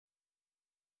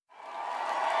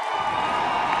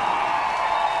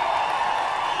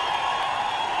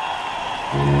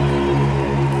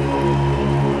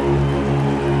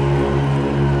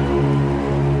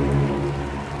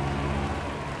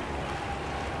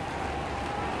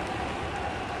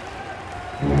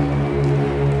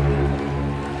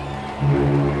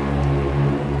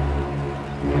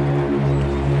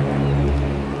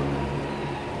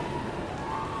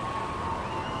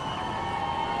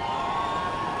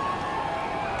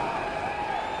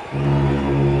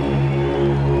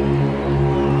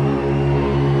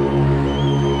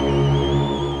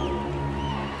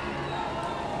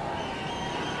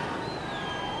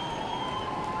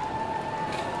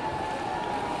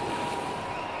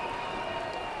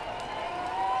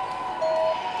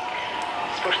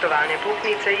Spoštovane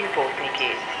potnice in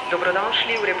potniki,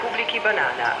 dobrodošli v Republiki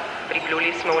Banana.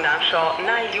 Pripluli smo v našo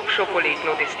najljubšo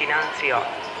poletno destinacijo.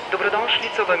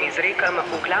 Dobrodošlico vam izrekam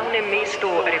v glavnem mestu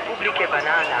Republike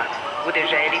Banana, v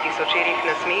deželi tisočerih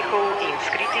nasmehov in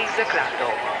skritih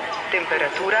zakladov.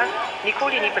 Temperatura,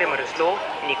 nikoli ni premrzlo,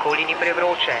 nikoli ni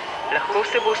prevroče. Lahko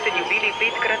se boste ljubili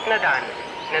 5-krat na dan.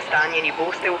 Nastanjeni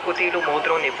boste v hotelu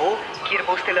Modro nebo, kjer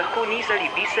boste lahko nizali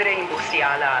bisere in bo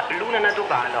sijala luna nad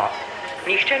obalo.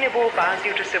 Nihče ne bo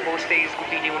opazil, če se boste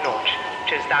izgubili v noč.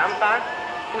 Čez dan pa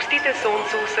pustite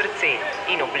soncu v srce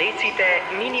in oblecite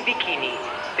mini bikini.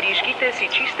 Prižgite si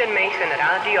čisten Majhen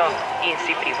radio in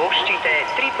si privoščite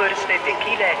 3 prste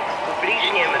tekile v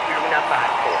bližnjem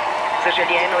Lunaparku.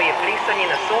 Zaželjeno je plesanje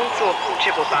na soncu,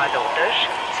 če bo padal dež,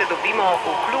 se dobimo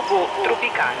v klubu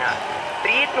Tropikana.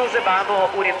 Prijetno zabavo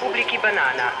v Republiki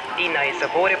Banana in naj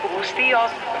zabore popustijo,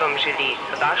 vam želi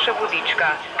vaša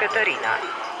vodička Katarina.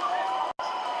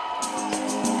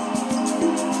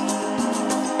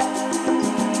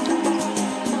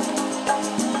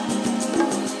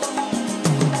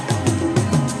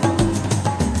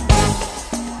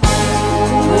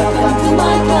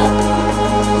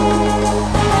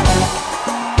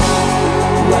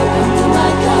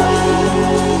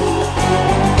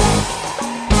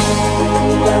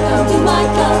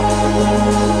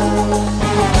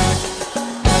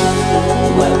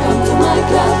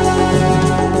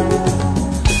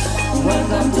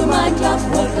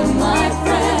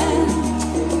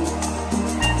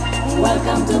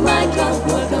 Welcome to my club,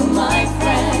 welcome my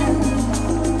friend.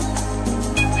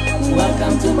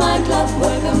 Welcome to my club,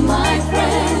 welcome my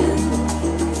friend.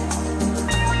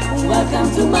 Welcome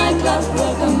to my club,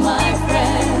 welcome my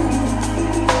friend.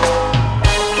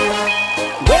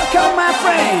 Welcome my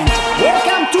friend,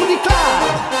 welcome to the club.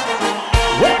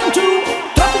 Welcome to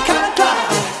Tropikana Klub.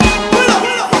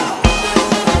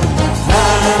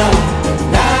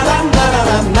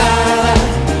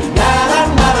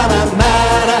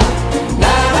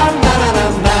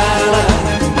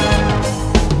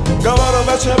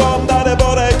 Ne bom, da ne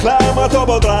bo reklama, to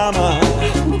bo drama.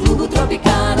 V klubu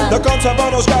Tropikana, do konca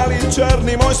bodo žgali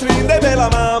črni mojstri in debela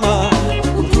mama.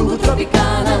 V klubu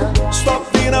Tropikana,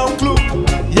 stopina v klub,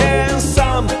 je en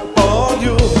sam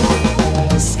poljub.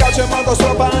 Skačemo do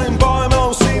stropa in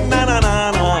pojmo vsi na.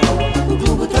 V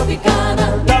klubu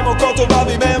Tropikana, tam v kotu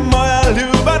babi me moja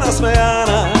ljuba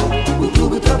nasmejana. V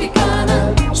klubu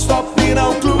Tropikana, stopina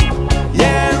v klub, je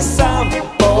en sam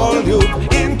poljub.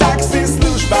 In taksi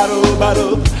služba ruba,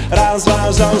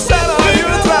 razvažam vse do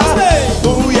jutra.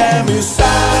 Ujemi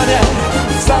sanje,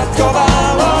 sladko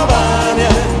valovanje.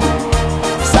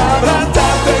 Zabrata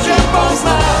te že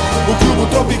pozna v klubu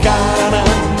Tropikana.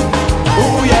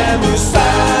 Ujemi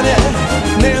sanje,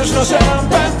 nežno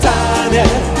šampetanje.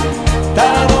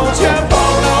 Ta noč je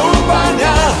polna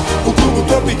upanja v klubu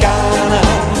Tropikana.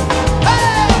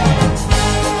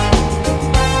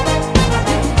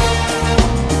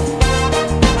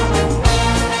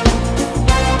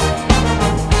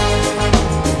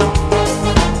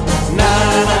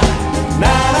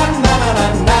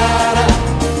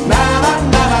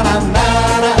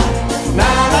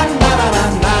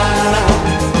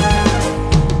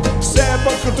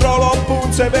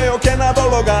 Se vejo, kje najbolj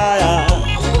dogaja.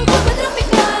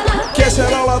 Kje se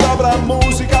rola dobra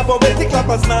muzika, povedi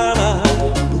klapa znana.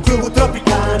 V klubu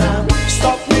Tropikana,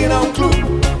 stopnina v klub,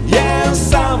 je en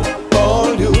sam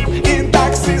poljub. In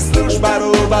taksi služba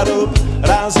ruba,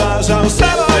 razvažam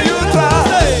vse do jutra.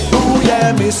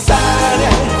 Ujemi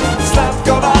sanje,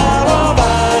 sladko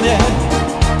valovanje.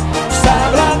 Vsa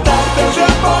vrata te že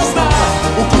pozna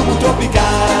v klubu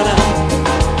Tropikana.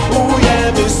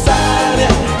 Ujemi sanje,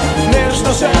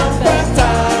 nežno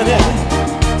šampetanje.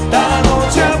 Ta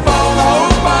noč je polna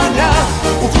upanja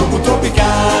v klubu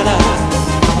Tropikana.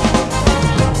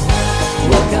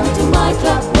 welcome to my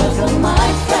club, welcome my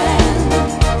friend.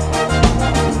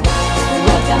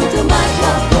 Welcome to my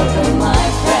club, welcome my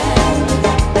friend.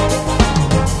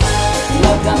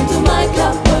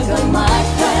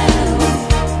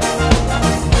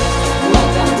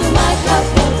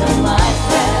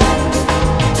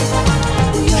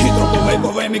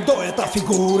 je ta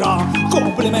figura,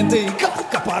 komplimenti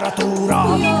kak aparatura.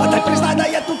 A daj priznaj, da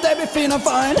je tu tebi fina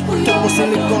fajn, turbo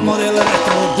silikon model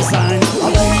retro design. A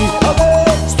vi,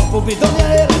 stopovi do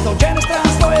nje, letovčene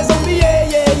stranstvo je zombi,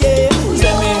 je.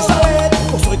 Vzemi za let,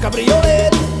 posoj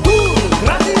kabriolet,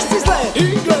 gratis si zlet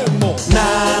in gremo. Na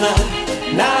na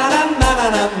na na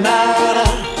na na na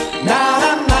na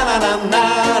na na na na na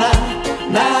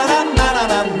na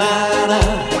na na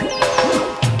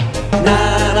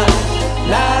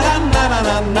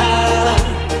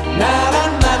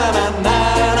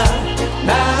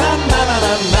na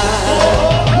na na.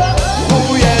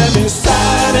 Ujemi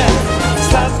stanje,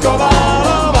 slatko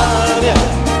valovanje,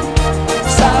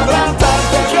 za vrata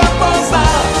teže pozna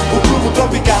u klubu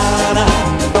Tropikana.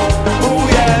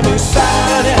 Ujemi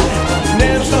stanje,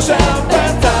 nežno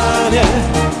šepetanje,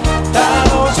 ta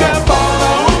noć je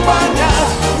polna upanja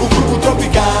u klubu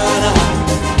Tropikana.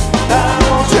 Ta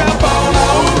noć je polna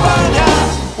upanja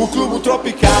u klubu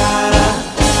Tropikana.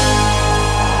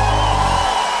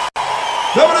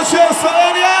 Dobro večer,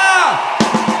 Slovenija!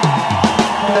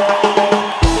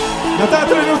 Na ta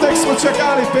trenutek smo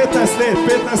čakali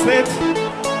 15 let,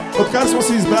 odkar smo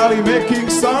si izbrali ime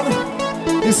Kingston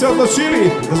in se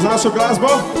odločili, da z našo glasbo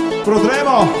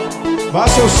prodremo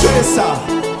vaše ušesa,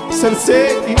 srce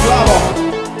in glavo.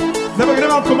 Zdaj pa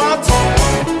gremo komad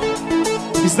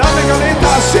iz davnega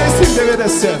leta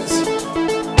 96.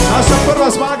 Naša prva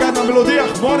zmaga na melodijah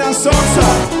Modernega sonca,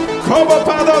 Ko bo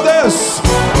padal dež.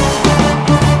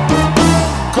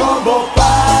 Ko bo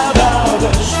padal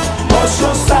dež, boš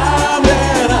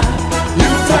osamljena,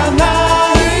 jutra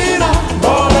najina,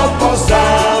 bodo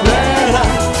pozabljena.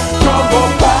 Ko bo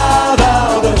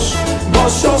padal dež,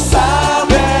 boš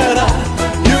osamljena,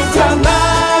 jutra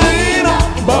najina,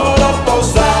 bodo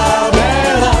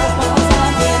pozabljena.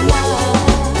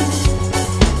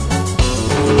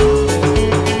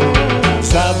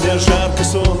 Zadnje žarke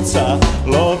sonca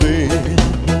lovi,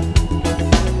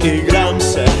 igram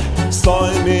se s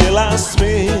tvojimi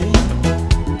lasmi.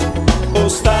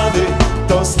 Ostavi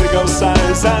to sliko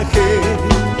vsaj za hit,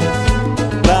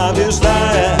 praviš da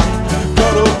je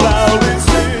gor v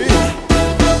pravljici.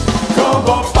 Ko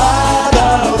bo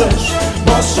padal dež,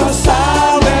 boš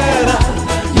osamljena,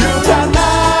 jutra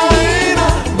najina,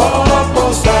 bodo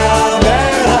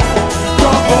pozabljena.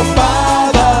 Ko bo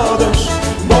padal dež,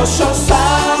 boš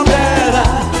osamljena,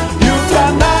 jutra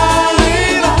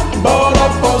najina, bodo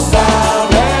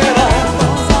pozabljena.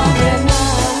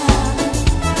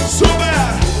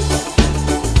 Super!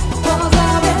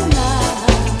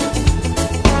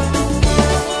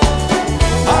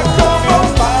 A ko bo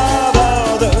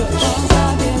padal dež,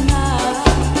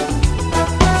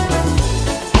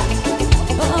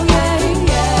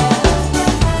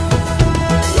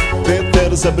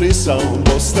 veter zabrisal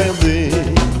bo sledi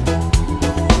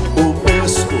v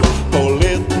pesku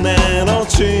poletne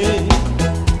noči.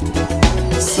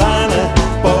 Sane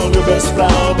poljube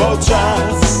sprav bo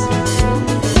čas,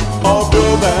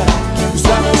 obljube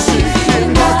za naših in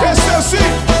nekaj ste vsi.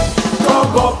 Ko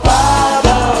bo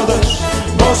padal dež,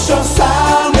 boš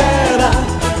osamljena,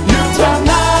 jutra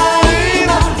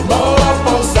najina, bodo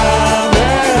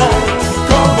pozabljena.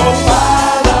 Ko bo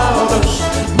padal dež,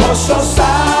 boš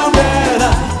osamljena,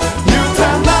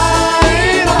 jutra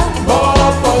najina, bodo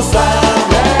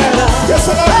pozabljena. Gdje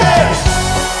se noge?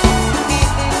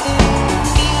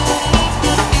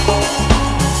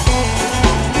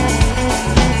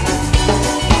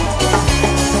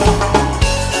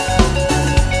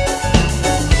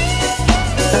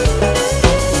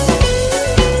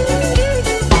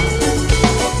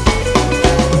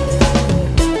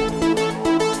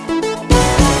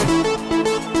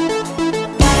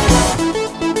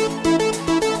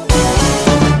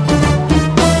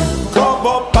 Ko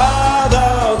bo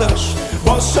padal dež,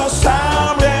 boš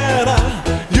osamljena,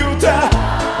 jutra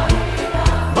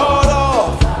bodo.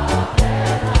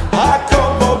 A ko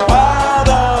bo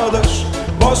padal dež,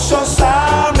 boš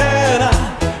osamljena,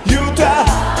 jutra.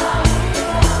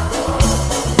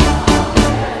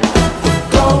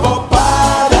 Ko bo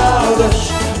padal dež,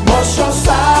 boš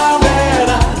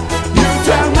osamljena,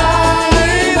 jutra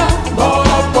najina,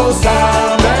 bodo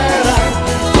pozabljena.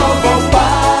 Ko bo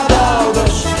padal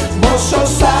dež, boš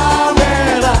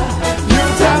osamljena,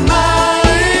 jutra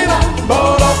najina,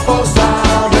 bodo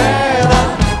pozabljena.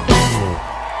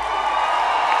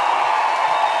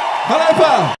 Hvala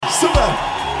lepa, super!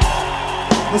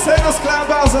 Naslednja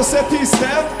skladba za vse tiste,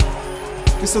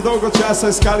 ki so dolgo časa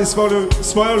iskali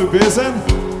svojo ljubezen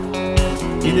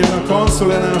in je na koncu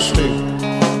le našli.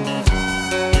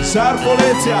 Žar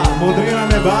poletja, modrina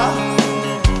neba,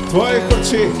 v tvojih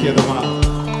očeh je doma.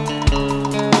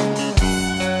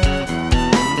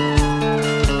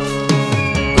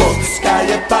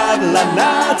 padla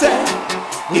na te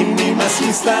i nima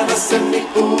smisla da se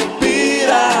mi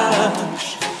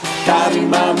upiraš. Kar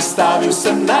imam stavio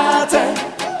sam na te,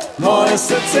 moje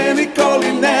srce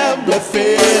nikoli ne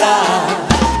blefira.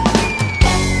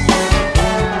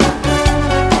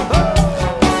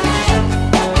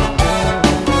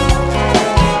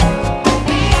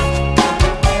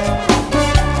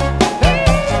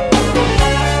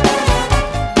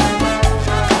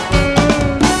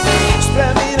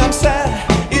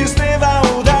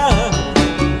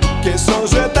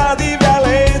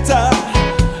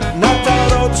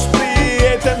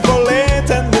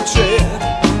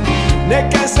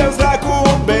 Nekaj se v zraku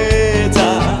obeta,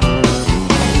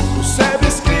 v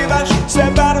sebi skrivaš vse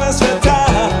barve sveta,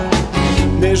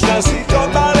 nežna si kot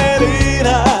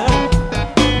balerina.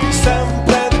 Sem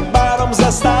pred barom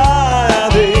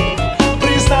zastajati,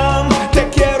 priznam, te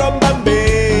quiero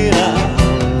bambina.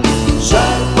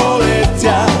 Žar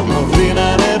poletja,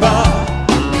 modrina neba,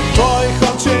 tvojih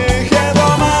očeh je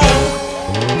doma.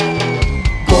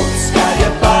 Kocka je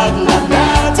padla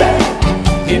na te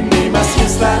in nima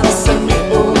smisla da se mi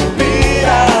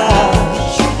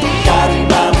upiraš. Kar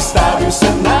imam stavio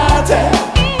sam na te,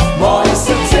 moje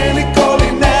srce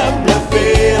nikoli ne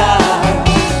blefira.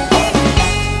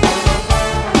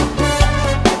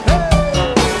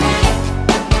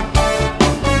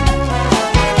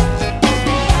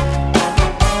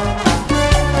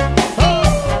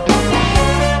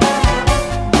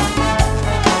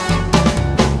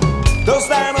 Do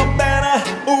zdaj nobena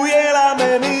ujela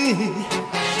me ni,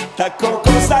 tako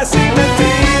kot zdaj si me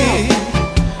ti.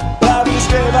 Praviš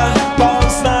greva,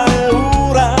 pozna je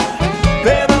ura,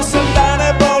 vedel sem da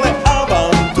ne bole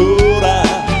avantura.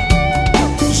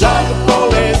 Žar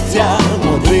poletja,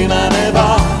 modrina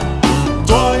neba,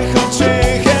 tvojih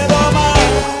očeh je doma.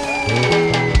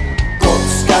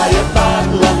 Kocka je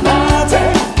padla na te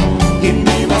in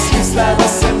nima smisla da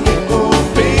se mi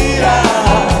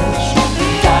upiraš.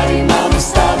 Kar imam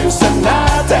stavio sam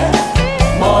na te,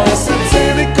 moje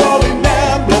srce nikoli ne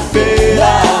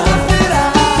blefira.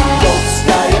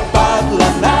 Kocka je padla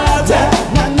na te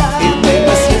i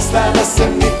nema smisla da se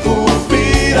mi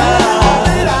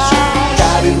upiraš.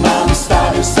 Kar imam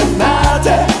stavio sam na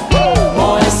te,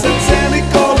 moje srce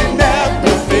nikoli ne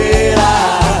blefira.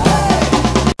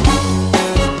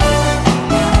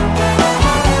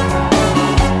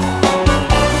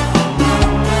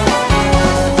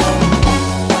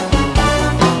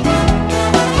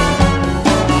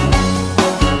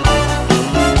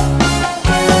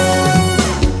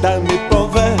 Daj mi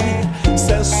povej,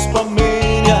 se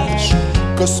spominjaš,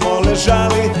 ko smo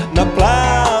ležali na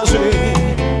plaži,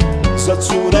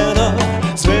 zacureno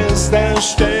zvezde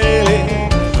šteli,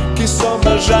 ki so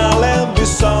bežale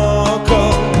visoko.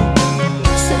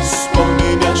 Se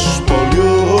spominjaš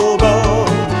poljubov,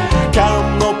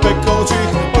 kamno pekočih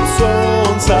od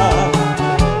sonca,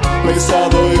 plesa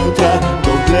do jutra,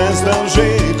 dokler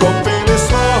zdrži, kopili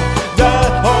smo,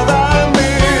 da odaj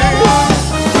mi.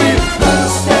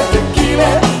 Prste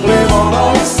tekile, limono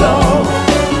in sol,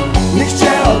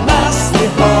 nihče od nas ni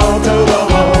hotel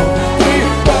domov.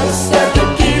 Prste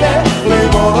tekile,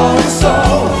 limono in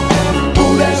sol,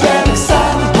 uleženi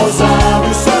sam,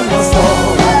 pozabil sem na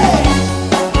stol.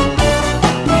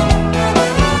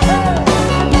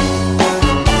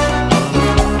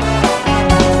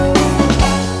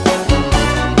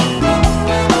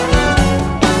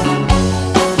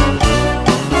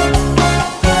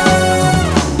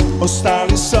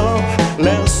 Ostali so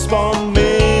le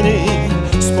spomini,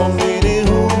 spomini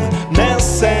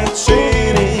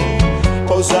mesečini,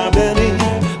 pozabljeni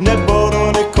ne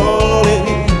bodo nikoli,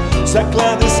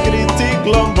 zakladi skriti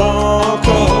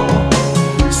globoko.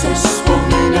 Se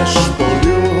spominjaš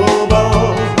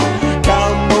poljubov,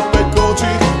 kamno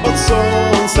pekočih od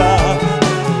sonca,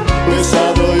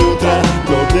 plesa do jutra,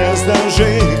 dokler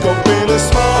zdrži, kopili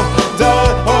smo, da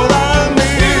odaj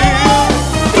mi.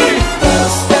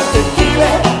 Prste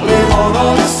tekile, limono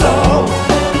in sol,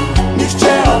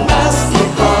 nihče od nas ni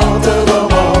hotel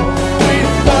domov.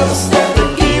 Prste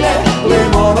tekile,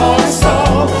 limono in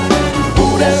sol,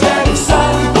 uleženi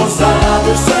sam,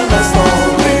 pozabil sem na stol.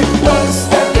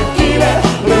 Prste tekile,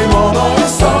 limono in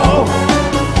sol,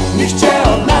 nihče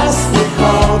od nas ni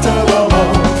hotel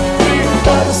domov.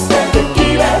 Prste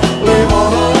tekile,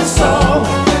 limono in sol,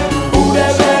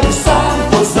 uleženi sam,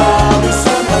 pozabil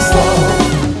sem na stol.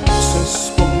 Se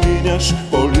spominjaš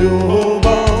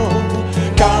poljubov,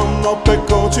 kamno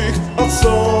pekočih od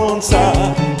sonca,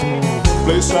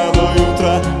 plesa do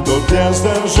jutra, dokler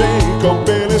zdrži,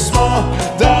 kopili smo,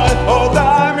 daj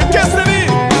odaj mi. Kje ste vi?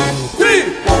 Tri!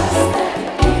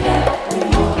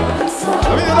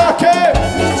 A vidim, okej!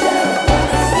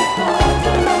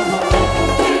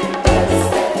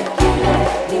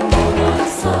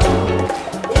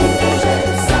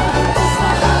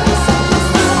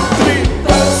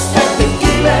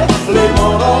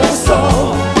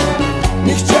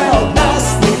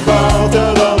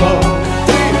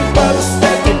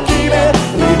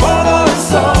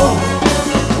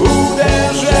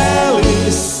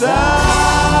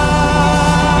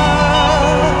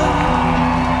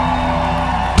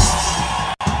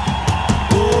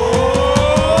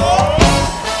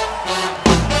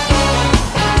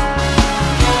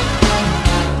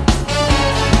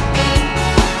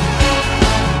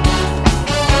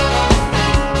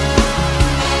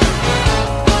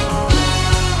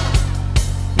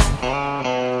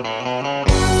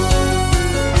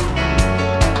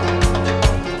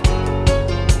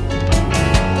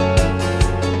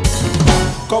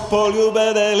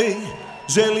 poljube deli,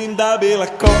 želim da bi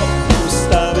lako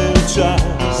ustavil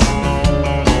čas.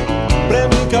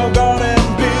 Premikal gorem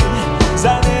bi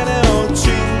za njene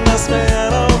oči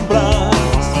nasmejan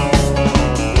obraz.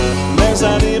 Ne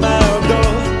zanima kdo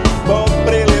bo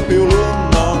prilepil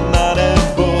luno na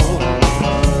nebo,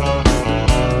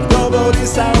 kdo bo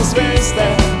risal zvezde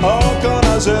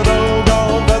okolo že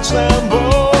dolgo več ne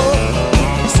bo.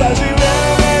 Vse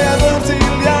življenje je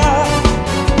vrtilja,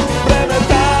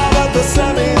 premetavate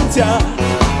sem in tja.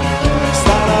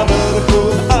 Sta na vrhu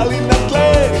ali na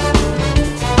tleh,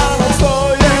 a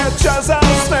nocoj je čas za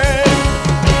smeh.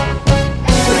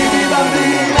 Pridi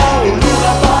bambina v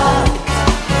Lunapark,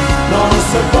 no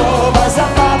se bova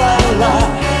zabavala,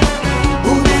 v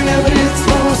divnem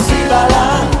ritmu usivala.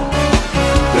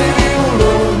 Pridi v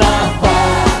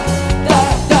Lunapark,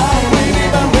 pridi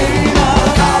bambina,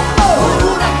 v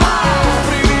Lunapark,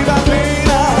 pridi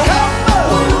bambina,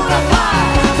 v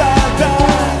Lunapark,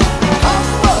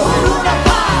 v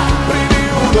Lunapark, pridi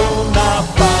v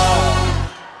Lunapark.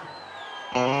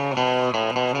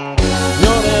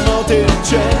 Njone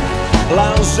notiče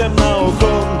lažem na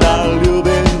uho da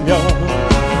ljubim njo,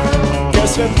 ker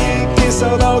svetniki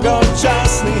so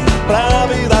dolgočasni,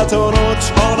 pravi da to noč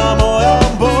ona moja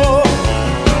bo.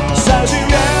 Vse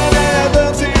življenje je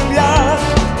vrtilja,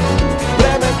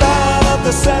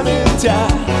 premetavate sem in tja.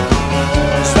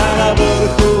 Sta na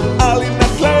vrhu ali na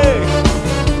tleh,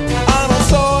 a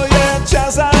nocoj je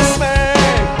čas za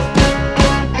smeh.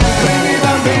 Pridi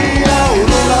bambina v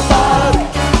Lunapark,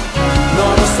 no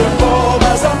se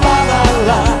bova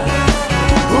zabavala,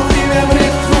 v divnem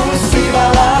ritmu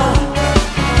usivala.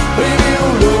 Pridi v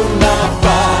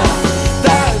Lunapark,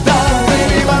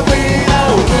 pridi bambina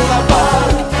v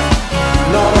Lunapark,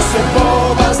 no se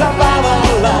bova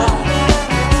zabavala,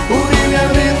 v divnem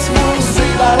ritmu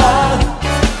usivala.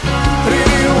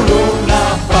 Pridi v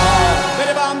Lunapark.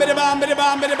 Bidi bam, bidi bam, bidi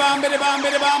bam, bidi bam, bidi bam,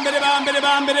 bidi bam, bidi bam, bidi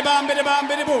bam, bidi bam, bidi bam,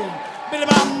 bidi boom. Bidi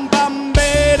bam bam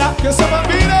bida. Che sono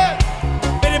bambine!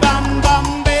 Bidi bam bam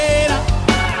bida.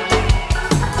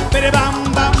 Bidi bam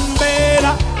bam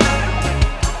bida.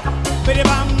 Bidi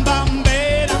bam bam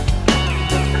bida.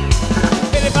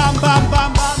 Bidi bam bam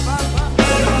bam bam bam bam.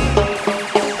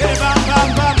 Bidi bam bam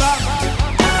bam bam.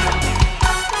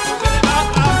 Bidi bam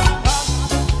bam bam.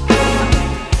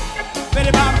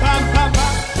 Bidi bam bam bam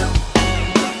bam.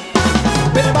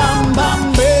 Bidi bam bam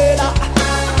bida.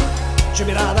 Če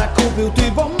bi rada kupil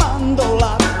ti bom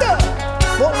mandola,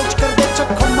 bolečka rdeča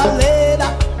ko maleda,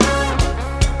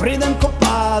 pridem ko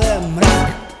pade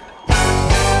mrak.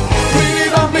 Pridi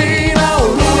bambina v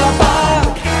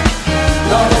Lunapark,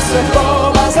 no se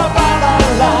bova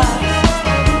zabavala,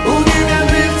 v divnem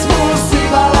ritmu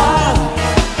usivala.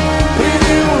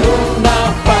 Pridi v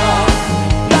Lunapark,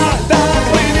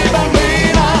 pridi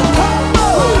bambina, v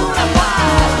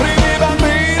Lunapark, pridi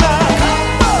bambina,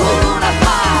 v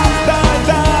Lunapark,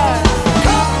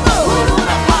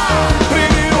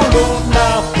 pridi v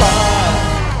Lunapark.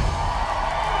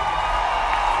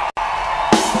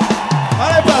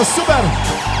 Ale pa, super!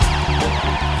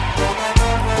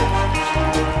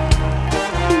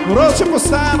 Vroče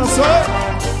postaja na svoj.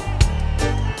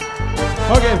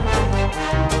 Ok.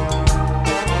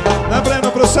 Najprej eno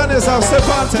vprašanje za vse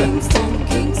fante.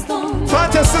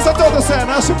 Fantje, ste za to, da se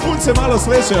naše punce malo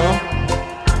slečejo?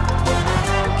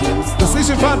 Da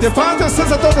slišim fantje, fantje, ste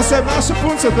za to, da se naše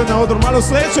punce na odru malo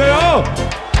slečejo?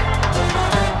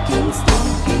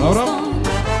 Dobro.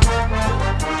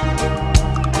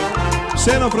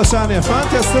 Še eno vprašanje,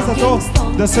 fantje, ste za to,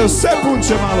 da se vse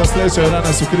punče malo slečejo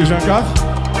danes v Križankah?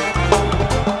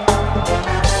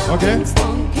 Ok.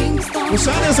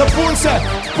 Vprašanje za punce,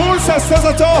 punce, ste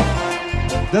za to,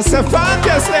 da se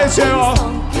fantje slečejo?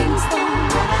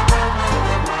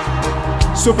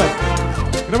 Super.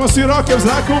 Gremo si roke v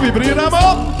zraku,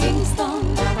 vibriramo.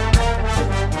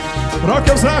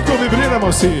 Roke v zraku,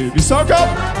 vibriramo si visoko.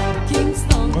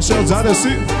 Pa še od zadaj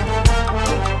si.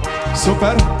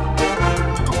 Super.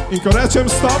 In ko rečem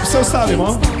stop, se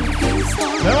ustavimo.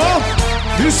 Evo,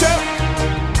 više.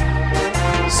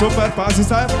 Super, pazi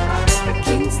zdaj.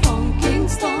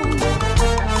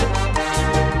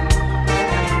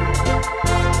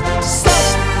 Stop.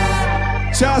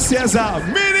 Čas je za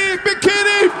mini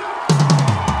bikini.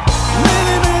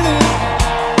 Mini, mini.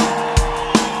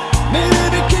 Mini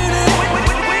bikini.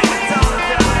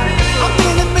 A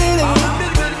mini, mini.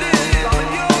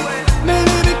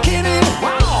 Mini bikini.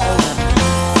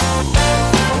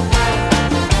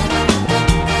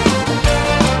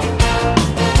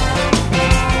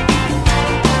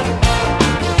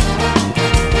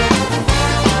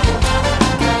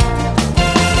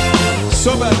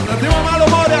 Super, naredimo malo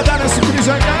morja danes v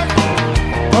Križankah.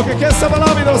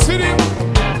 svi, da vas vidim.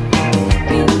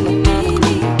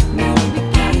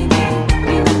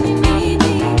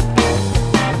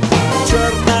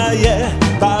 Črna je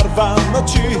barva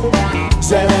noči,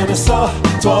 zelene so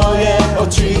tvoje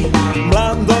oči,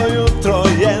 mlado jutro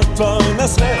je tvoj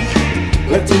nasmeh,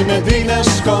 leti me dvigneš,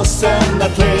 ko sem na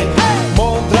tleh.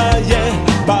 Modra je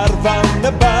barva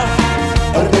neba,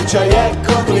 rdeča je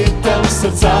kot ritem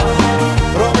srca,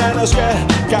 rumena žge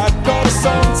kakor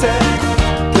sonce,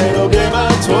 ker objema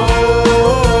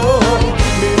tvoj.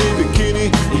 Mini bikini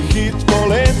je hit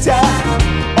poletja,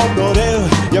 obnorel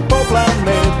je pol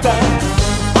planeta,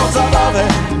 od zabave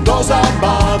do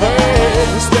zabave,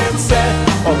 spet se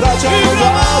obračajo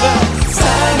glave.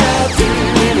 Sanjati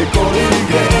mi nikoli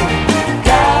gre,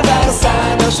 kadar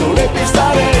sanjaš o lepih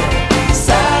stvareh.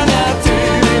 Sanjati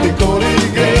mi nikoli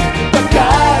gre, pa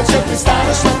kaj, če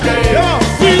pristaneš na tleh.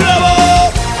 Bravo!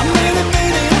 Mini,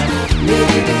 mini,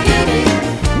 mini bikini,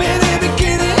 mini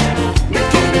bikini,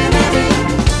 bikini, mini.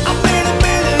 Mini,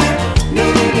 mini,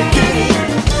 mini bikini,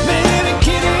 mini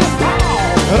bikini.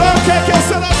 Roke, che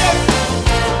se la vede.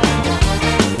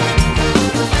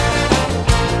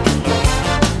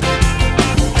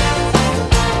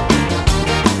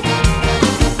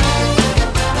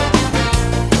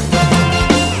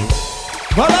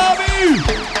 Bravi!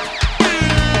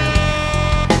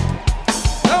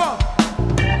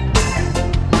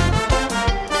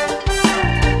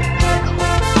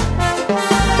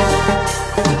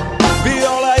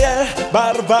 Viola je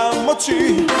barva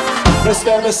moči, brez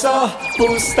tebe so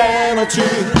puste noči,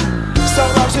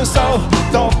 sovražne so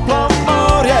toplo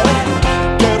morje,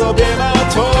 ker objema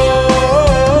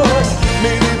tvoj.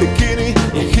 Mini bikini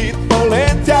je hit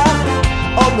poletja,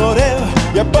 obnorel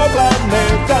je pol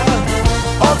planeta,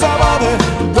 od zabave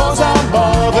do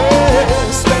zabave,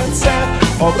 spet se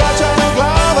obračajo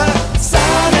glave.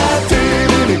 Sanjati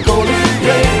mi nikoli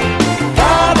gre,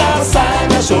 kadar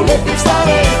sanjaš o lepih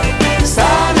stvareh.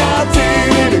 Sanjati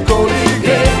mi nikoli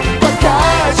gre, pa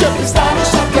kaj, če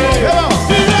pristaneš na tleh.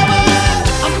 Mini,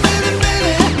 mini,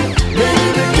 mini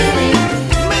bikini,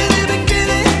 mini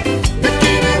bikini,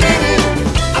 bikini, mini.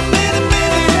 Mini,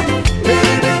 mini,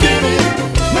 mini bikini,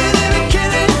 mini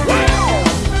bikini.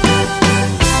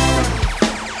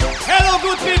 Hello,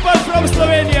 good people from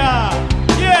Slovenia.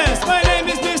 Yes, my name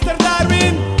is Mr.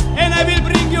 Darwin, and I will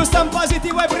bring you some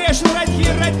positive vibration right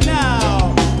here, right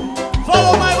now.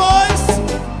 Follow my voice.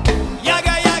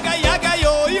 Yaga, yaga, yaga,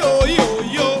 yo, yo, yo,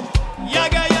 yo.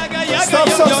 Yaga, yaga, yaga, Stop,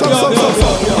 yo, stop, yo, stop, yo, stop, yo, stop,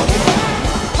 stop. yo.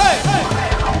 Hej, hej.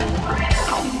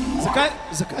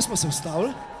 Zakaj smo se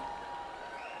ustavili?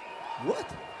 What?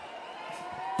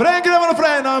 Prej gremo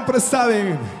naprej, nam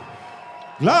predstavim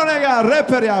glavnega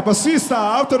reperja, basista,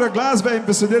 avtorja glasbe in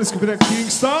besedil skupine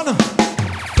Kingston.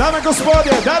 Dame in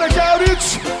gospodje, Grega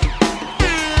Skočir.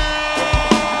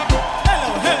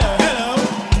 Hello, hello, hello.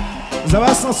 Za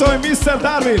vas nocoj Mr.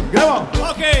 Darwin, gremo.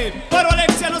 Ok, prva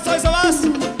lekcija nocoj za vas.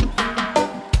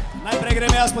 Najprej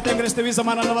grem jaz, potem greste vi za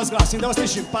mano na vas glas. In da vas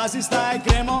slišim, pazi zdaj,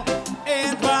 gremo.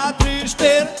 1, 2, 3,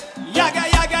 4. Jaga,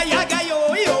 jaga, jaga,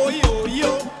 jo, jo, jo,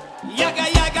 jo. Jaga,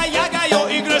 jaga, jaga, jo,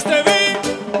 in greste vi.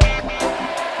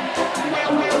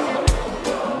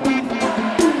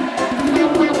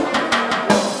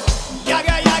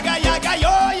 Jaga, jaga, jaga,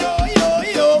 jo, jo, jo,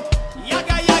 jo.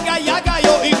 Jaga, jaga, jaga,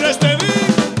 jo, in greste vi.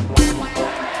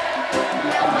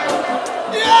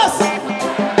 Yes!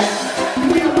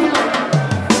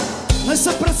 Naj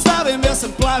se predstavim, jaz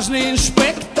sem plažni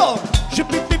inšpektor, že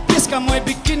pipi piska moj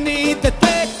bikini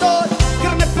detektor,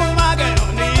 ker ne pomagajo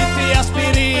niti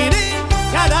aspirini,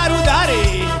 kadar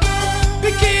udari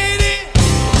bikini.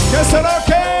 Che se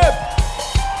roke!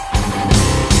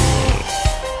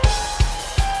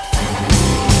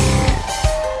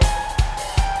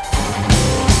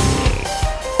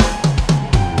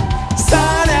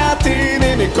 Sanjati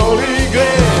mi nikoli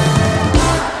gre,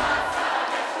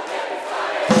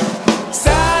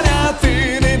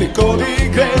 sanjati mi nikoli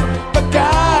gre, pa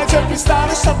kaj, če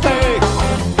pristaneš na tleh.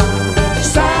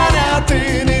 Sanjati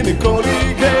mi nikoli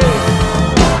gre,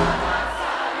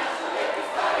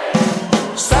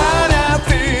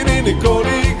 sanjati mi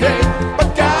nikoli gre, pa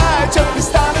kaj, če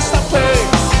pristaneš na tleh.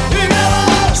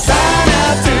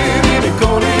 Sanjati mi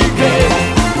nikoli gre,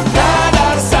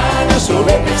 kadar sanjaš o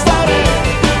lepih stvareh.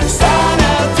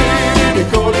 Sanjati mi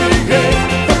nikoli gre,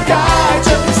 pa kaj,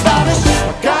 če pristaneš,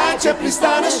 pa kaj, če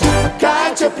pristaneš, pa kaj,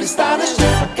 če pristaneš,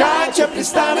 pa kaj, če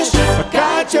pristaneš, pa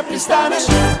kaj, če pristaneš,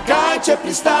 pa kaj, če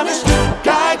pristaneš, pa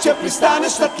kaj, če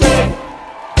pristaneš na tleh.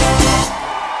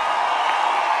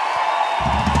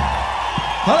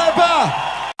 Hvala lepa!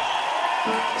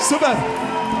 Super!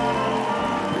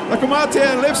 Tako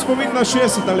imate lep spomin na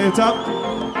 60. leta.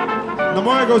 na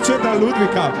mojega očeta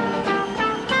Ludvika,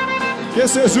 kjer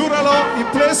se je žuralo in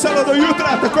plesalo do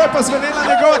jutra, takoj pa zvenela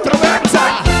njegova trobenca.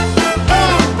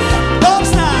 Kdor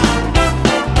zna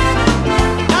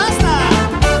ta zna.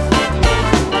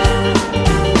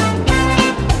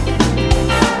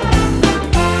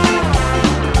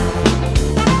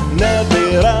 Ne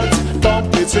bi rad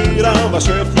kompliciram, vaš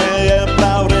šef me je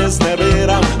prav res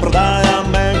nerviram. Prodaja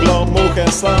meglo,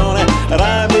 muhe, slone,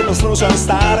 raje bi poslušal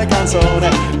stare kancone.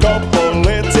 Ko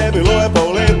poletje, bilo je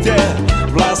poletje,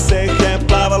 v laseh je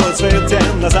plavalo cvetje.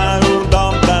 Nazaj v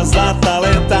dobra zlata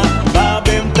leta,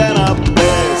 vabim te na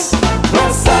ples.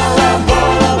 Plesala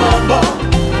bola mambo,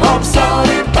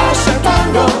 obzori pa še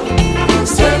tango, in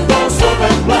svet bo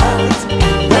zopet mlad.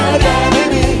 Verjemi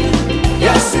mi,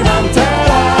 jaz imam te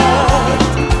rad.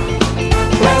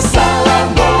 Plesala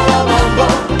bola mambo,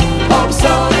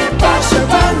 obzori pa še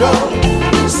tango,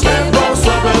 in svet bo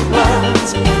zopet mlad.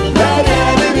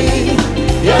 Verjemi mi,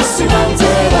 jaz imam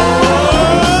te rad.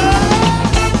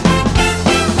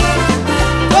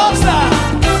 Kdor zna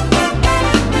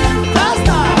ta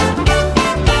zna.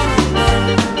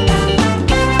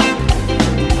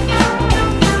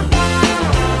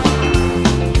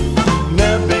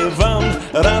 Ne bi vam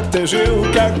rad težil,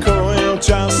 kako je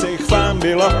včasih vam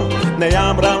bilo. Ne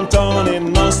jamram, to ni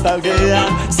nostalgija,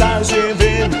 saj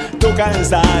živim tukaj in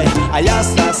zdaj. A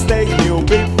jaz nastegnil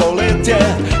bi poletje,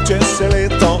 čez se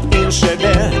leto in še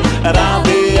dlje.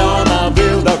 Radio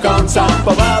navil do konca,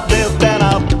 povabil te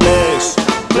na ples.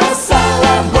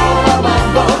 Plesala bola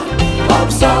mambo,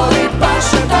 obzori pa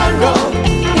še tango,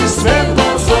 in svet bo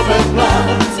zopet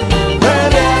mlad.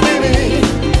 Verjemi mi,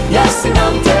 jaz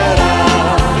imam te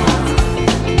rad.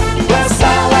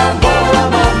 Plesala bola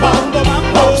mambo,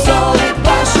 obzori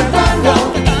pa še tango,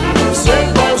 in svet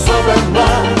bo zopet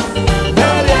mlad.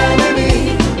 Verjemi mi,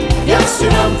 jaz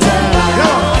imam te rad.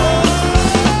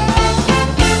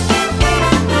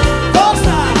 Kdor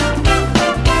zna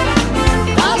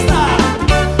ta zna.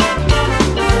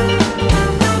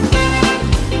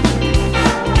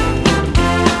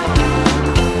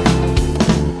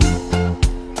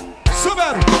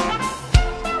 Super!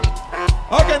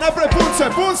 Ok, naprej punce,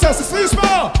 punce, se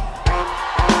slišimo?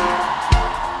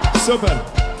 Super.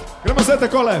 Gremo zdaj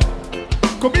takole.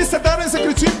 Ko mislite, da ne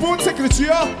zakriči,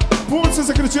 punce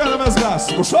zakričijo na vas glas.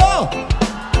 Bo šlo?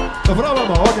 Da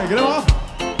probamo, ok, gremo.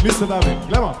 Mislite, da mi,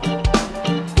 gremo.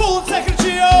 Punce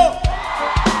kričijo.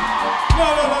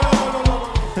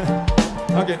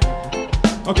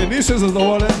 Ok, ni še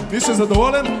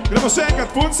zadovoljen, gremo še enkrat,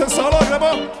 punce solo,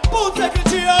 gremo. Punce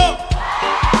kričijo.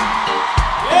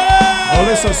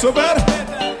 Oni so super.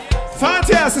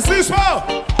 Fantje, se slišimo?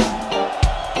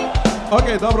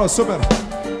 Ok, dobro, super.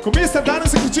 Ko mislite, da ne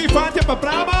se kriči, fantje, pa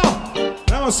pravimo.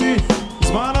 Gremo vsi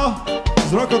z mano,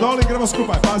 z roko dol in gremo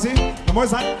skupaj. Pazi, na moj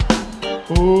znak.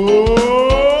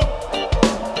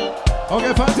 Ok,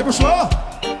 fantje, bo šlo?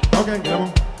 Ok, gremo.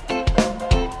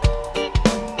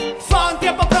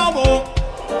 Fantje pa pravimo.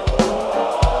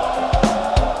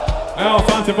 Evo,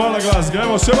 fantje, bolj na glas,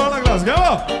 gremo, še bolj na glas,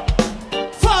 gremo.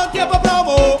 Fantje pa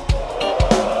pravimo.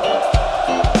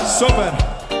 Super,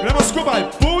 gremo skupaj,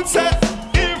 punce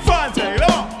in fantje,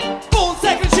 gremo.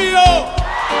 Punce kričijo.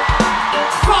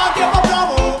 Fantje pa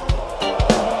pravimo.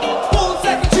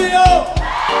 Punce kričijo.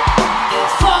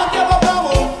 Fantje pa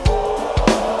pravimo.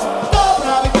 Kdo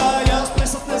pravi, da jaz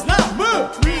plesat ne znam?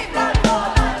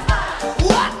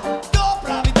 Kdo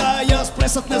pravi, da jaz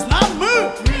plesat ne znam?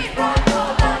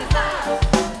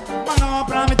 Kdo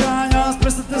pravi, da jaz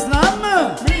plesat ne znam?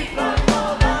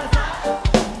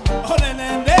 O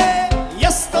ne,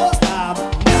 jaz to znam.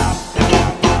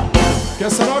 Kje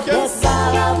so roke?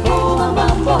 Plesala bola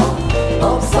mambo,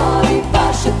 obzori pa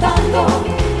še tango,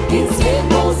 in svet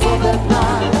bo zopet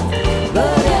mlad.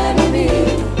 Verjemi mi,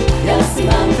 jaz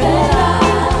imam te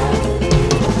rad.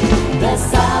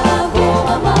 Plesala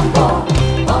bola mambo,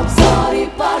 obzori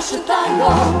pa še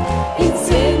tango, in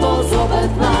svet bo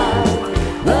zopet mlad.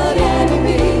 Verjemi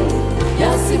mi,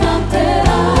 jaz imam te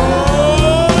rad.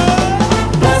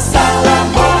 Plesala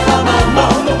bola mambo,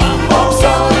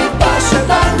 obzori pa še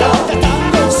tango,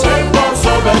 in svet bo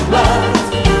zopet mlad.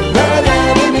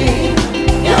 Verjemi mi,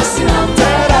 jaz imam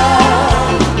te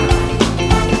rad.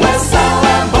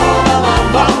 Plesala bola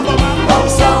mambo,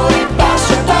 obzori pa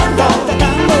še tango,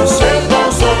 in svet bo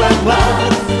zopet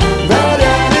mlad.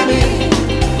 Verjemi mi,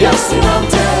 jaz imam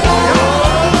te rad.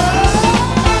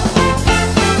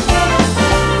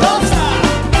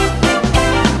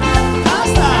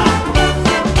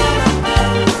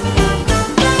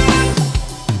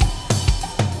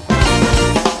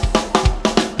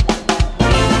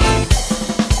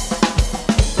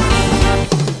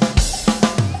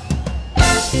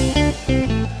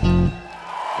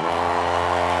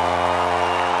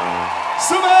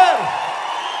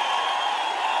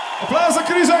 Aplavz za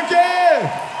Križanke!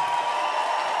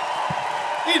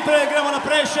 In prej gremo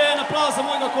naprej, še en aplavz za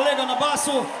mojega kolega na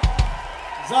basu,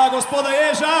 za gospoda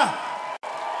Ježa.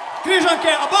 Križanke,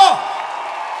 abo!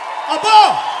 Abo!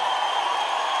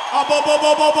 Abo, bo,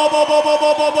 bo, bo, bo, bo, bo, bo,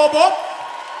 bo, bo, bo, bo.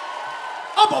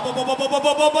 Abo, bo, bo, bo, bo, bo,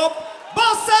 bo, bo, bo.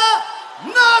 Bossa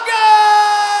Noga!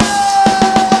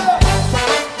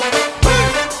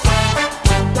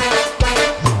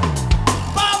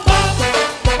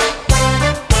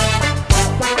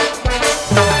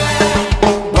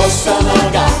 Bossa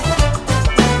Noga,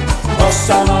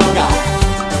 Bossa Noga,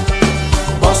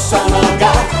 Bossa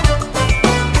Noga.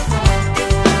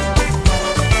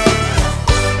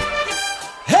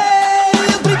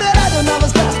 Hej, od Briterada na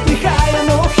vas glas prihaja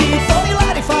nov hit. Oni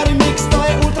lari fari mix, to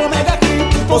je ultra mega hit.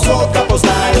 Posodka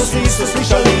poznajo, svi so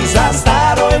slišali za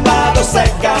staro in mlado, vse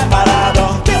kamarado.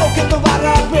 Telo, ker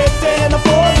tovarna pete na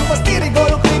polju, pastiri gor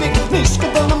v krivi, miške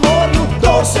dol na morju.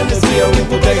 Kdor se ne zvije v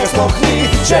lipu, tega sploh ni,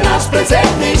 še naš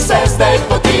predsednik se zdaj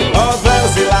poti.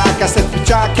 Odvrzi laka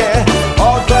setvičake,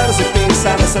 odvrzi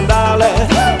pisane sandale,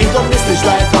 in ko misliš,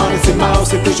 da je konec, ima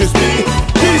vse ti že spi.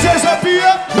 Ti se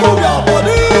zapije, Druga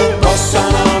podi, Bossa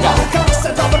Noga, kako se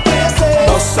dobro trese,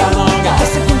 Bossa Noga, da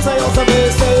se kuncajo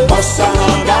zavese. Bossa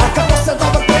Noga, Kako se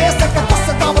dobro trese, kako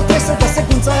se dobro trese, da se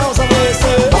kuncajo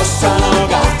zavese. Bossa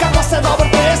Noga, Kako se dobro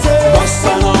trese,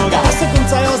 Bossa Noga, da se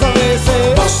kuncajo zavese.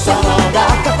 Bossa Noga.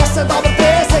 Kako se dobro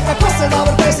trese, kako se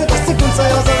dobro trese, da se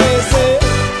kuncajo zavese.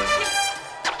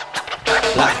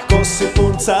 Lahko si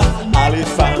punca ali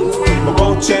fant,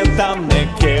 mogoče tam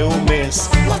nekje vmes.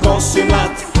 Lahko si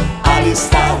mlad ali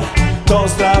star, to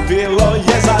zdravilo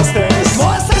je za stres.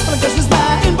 Moja sestra ga že zna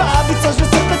in babica že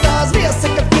crkata, zvija se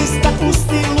kar tista, v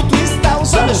stilu twista.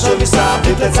 Zamešali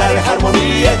sablite cele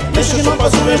harmonije, mišiš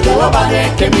opazuješ delovanje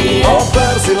kemije.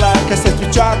 Odvrzi lake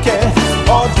setvičake,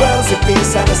 odvrzi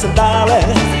pisane sandale,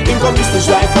 in ko misliš,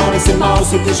 da je konec, ima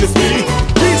vse ti že spi.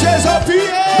 ti se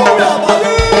zapije,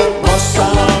 Bossa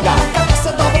Noga, Kako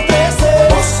se dobro trese,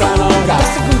 Bossa Noga, da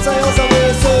se kuncajo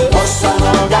zavese. Bossa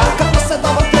Noga, Kako se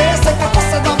dobro trese, kako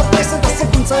se dobro trese, da se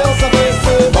kuncajo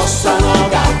zavese. Bossa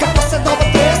Noga, Kako se dobro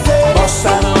trese,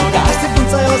 Bossa Noga, da se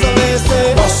kuncajo zavese.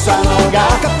 Bossa Noga.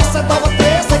 Kako se dobro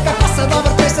trese, kako se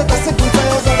dobro trese, da se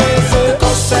kuncajo zavese.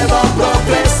 Kako se dobro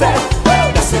trese,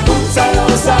 da se kuncajo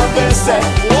zavese.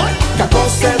 Kako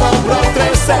se dobro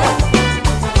trese.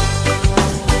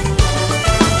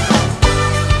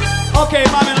 Ok,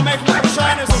 imam eno mehno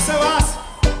vprašanje za vse vas.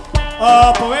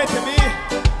 Povejte mi,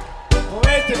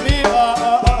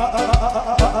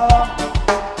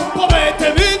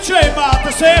 če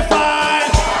imate se fajn.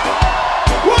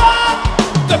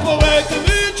 Da povejte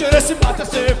mi, če res imate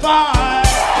se fajn.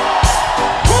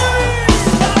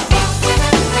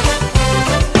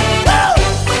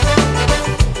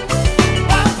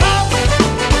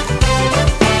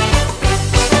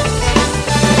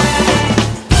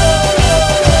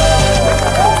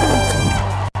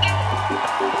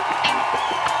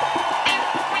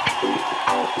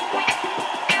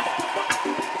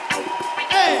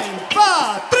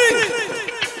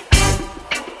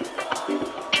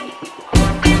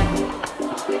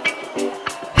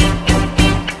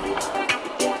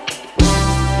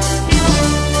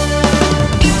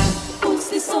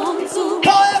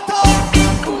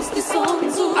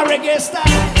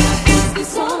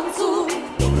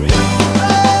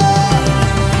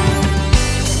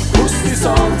 Pusti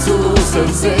soncu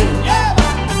srce,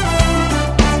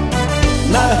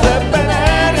 na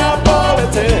hrepenenja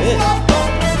polete.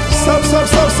 Stop.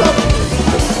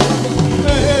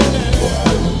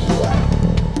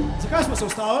 Zakaj smo se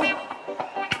ustavili?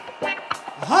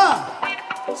 Aha,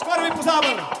 skoraj bi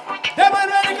pozabili. Dajmo en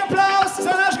velik aplavz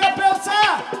za našega pevca,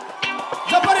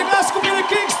 za prvi glas skupine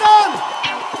Kingston,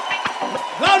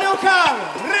 glavni vokal,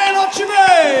 Reno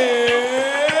Čivej.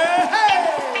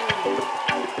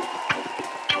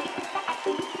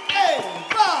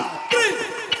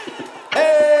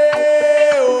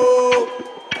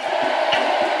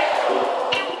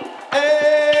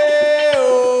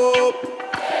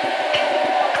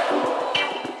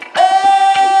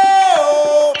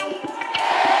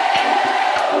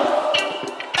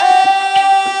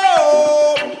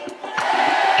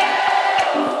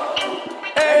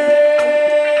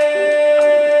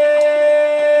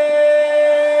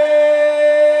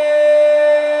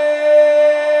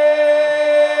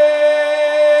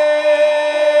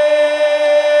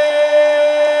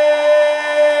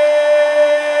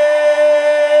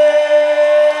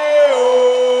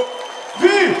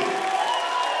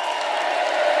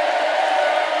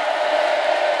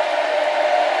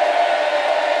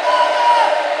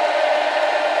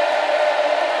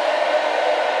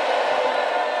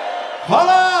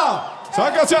 Hvala!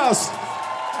 Svaka čast!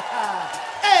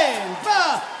 1, 2,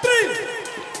 3!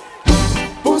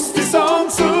 Pusti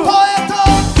soncu, To je to!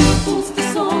 Pusti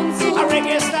soncu, A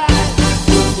reggae style!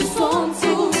 pusti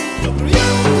soncu, Dobro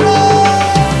jutro!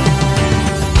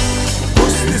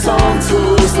 pusti soncu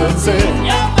srce,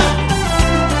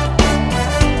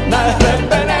 na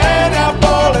hrebenenja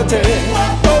polete.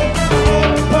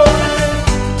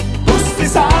 Pusti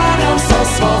sanjam sa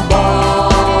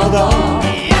svobodom,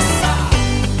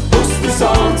 pusti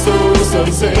soncu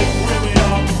srce.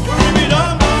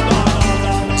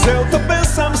 Vzel to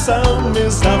pesem sem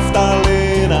iz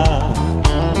naftalina,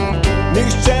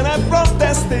 nihče ne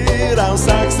protestira,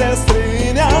 vsak se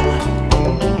strinja.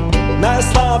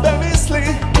 Najslabe misli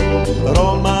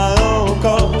romajo v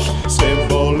koš, svet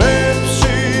bo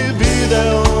lepši,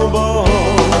 videl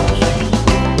boš.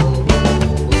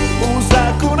 V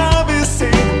zraku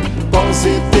navisi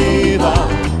pozitiva,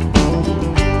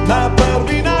 na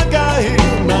prvi nagaji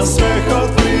na smeh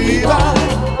odkriva.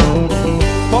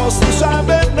 Poslušaj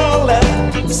vedno le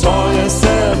svoje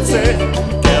srce,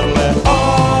 ker le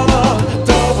ono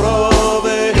dobro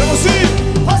ve.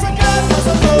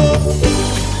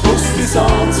 Pusti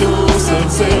soncu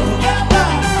srce,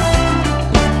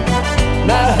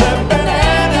 na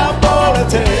hrebenenja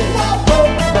polete.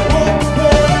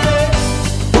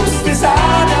 Pusti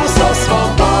sanjam sa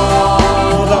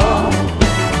svobodom,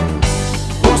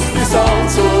 pusti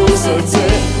soncu srce.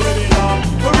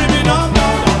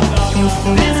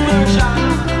 This version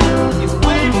is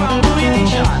way from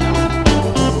creation.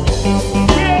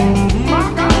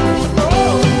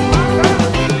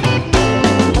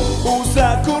 V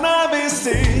zraku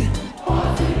navisi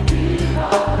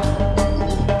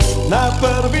na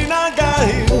prvi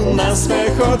nagaji na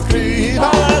smeh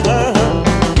odkriva.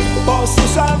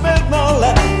 Poslušaj vedno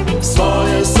le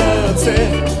svoje srce,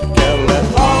 ker le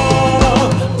ono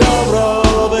dobro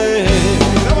ve.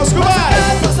 Idemo skupaj!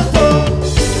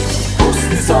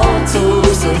 Pusti soncu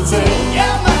srce,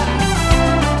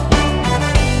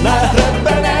 na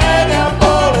hrebenenja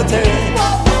polete.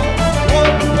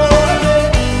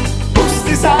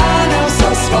 Pusti sanjam sa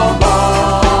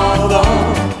svobodom,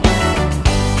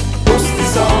 pusti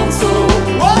soncu,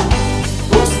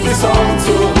 pusti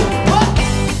soncu,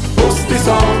 pusti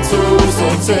soncu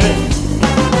srce.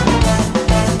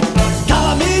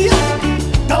 Dala mi je,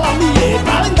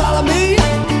 darling,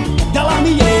 dala mi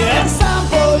je en sam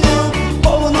poljub,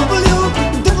 polno voljub,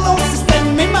 drlo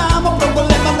sistem imamo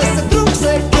problema, da se drug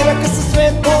sekira, kad se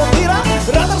svet povira,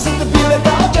 radar sam te bile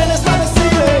da očene slabe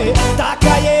sile,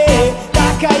 taka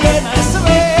je na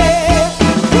svet.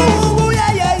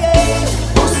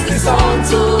 Pusti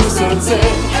soncu srce,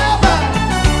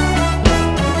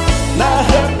 na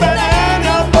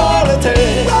hrebenenja polete.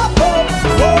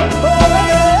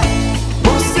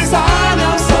 Pusti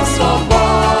sanjam sa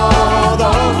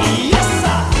svobodom,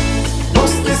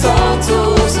 pusti soncu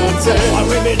srce.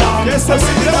 Gdje ste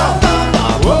si idemo?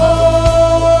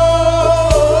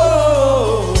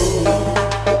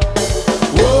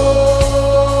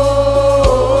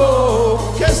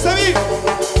 Gdje ste vi?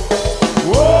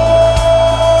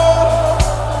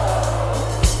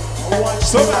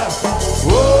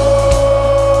 Super!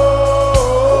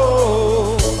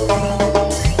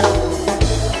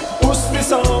 Pusti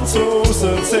soncu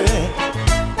srce,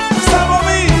 samo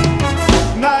mi.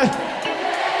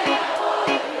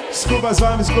 Skupaj z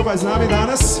vami, skupaj z nami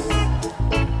danes.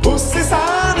 Pusti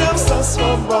sanjam sa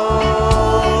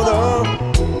svobodom,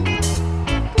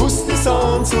 pusti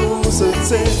soncu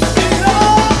srce.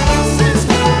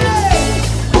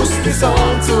 Pusti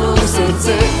soncu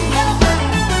srce,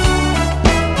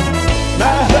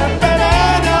 na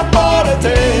hrebenenja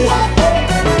polete.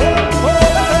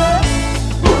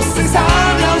 Pusti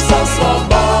sanjam sa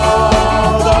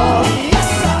svobodom,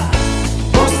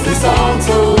 pusti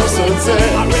soncu srce.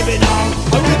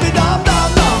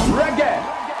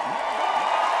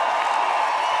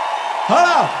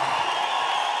 Hvala!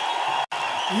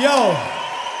 Jo,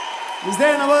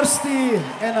 zdaj je na vrsti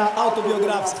ena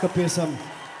avtobiografska pesem.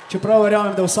 Čeprav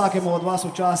verjamem, da vsakemu od vas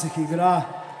včasih igra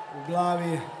v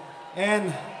glavi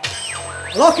en,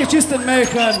 lahko je čist en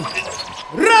majhen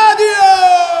radio!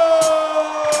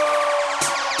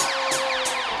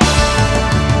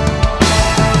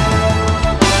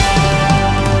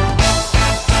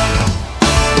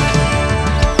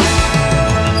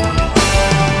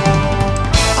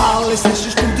 Ali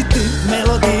slišiš tudi ti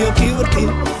melodijo, ki vrti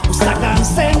vsak dan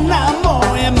se na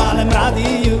mojem malem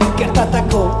radiju, ker ta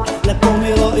tako lepo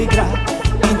milo igra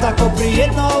in tako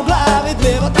prijetno v glavi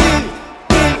dvevo ti.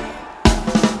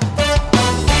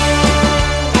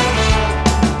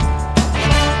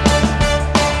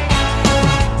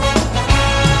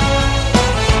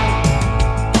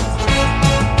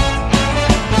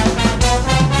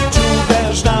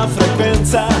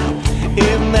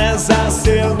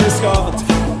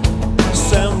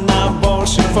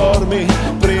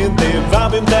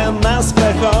 vabim te na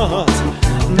sprehod.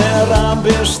 Ne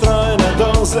rabiš strojne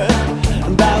doze,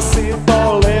 da si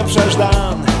polepšaš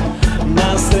dan.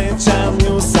 Na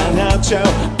srečanju sanjačev,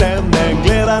 te ne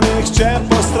gledanih če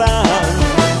po stran.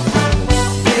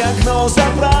 Dijagnoza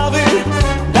pravi,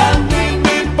 da ni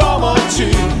mi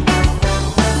pomoči.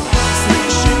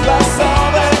 Slišim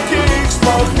glasove, ki jih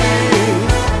sploh ni.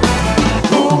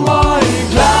 V moji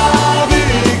glavi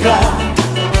igra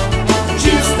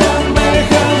čiste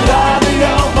Majhen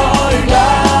radio. V moji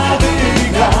glavi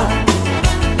igra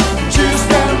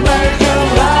čiste Majhen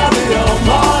radio. V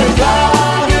moji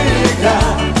glavi igra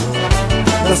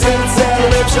da srce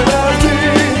lepše vrti.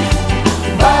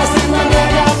 Pazim na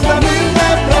njega, da mi ne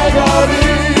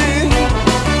pregori.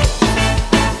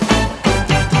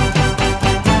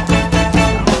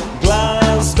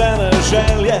 Glasbene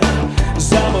želje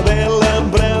za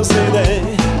modelem brez idej,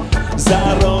 za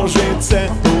rožice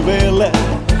uvele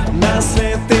na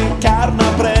sveti kar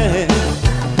naprej.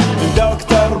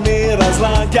 Doktor mi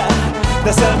razlaga,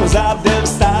 da sem v zadnjem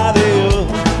stadiju,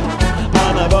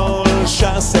 a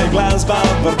najboljša se glasba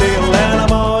vrti le na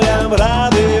mojem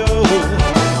radiju.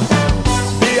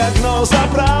 Dijagnoza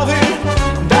pravi,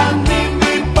 da ni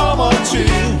mi pomoči.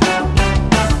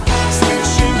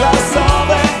 Slišim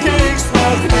glasove, ki jih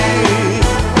sploh ni.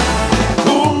 V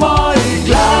moji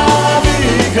glavi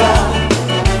igra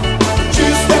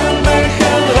čiste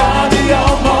Majhen radio.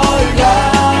 V moji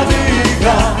glavi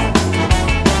igra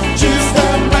čiste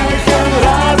Majhen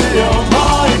radio. V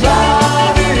moji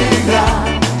glavi igra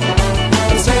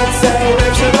svet se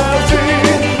lepše vrti.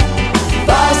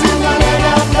 Pazim na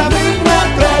njega, da mi ne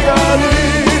pregori.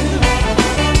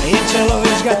 I če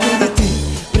loviš ga tudi ti,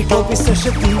 priklopi se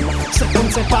še ti.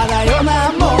 Srce padajo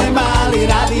na moj mali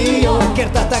radio, ker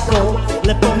ta tako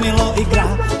lepo milo igra.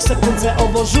 Srce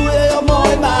obožujejo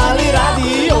moj mali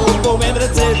radio. Povem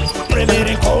recept,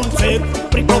 preverim koncept,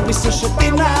 priklopi se še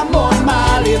ti na moj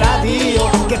mali radio,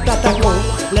 ker ta tako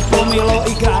lepo milo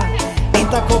igra. In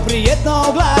tako prijetno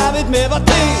v glavi dmeva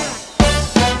ti.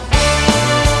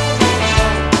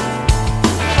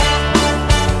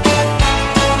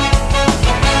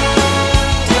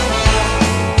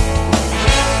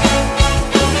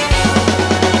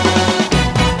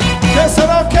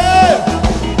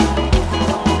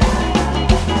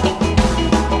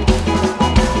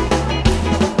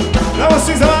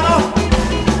 Svi za mano.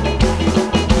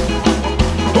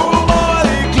 U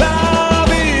moji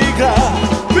glavi igra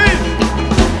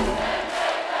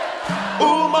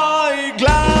u moji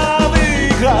glavi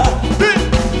igra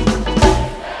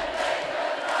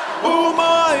u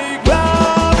moji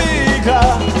glavi igra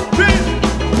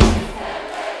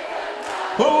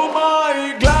u moji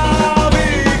glavi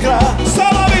igra.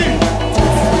 Samo vi!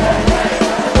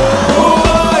 U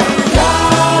moji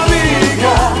glavi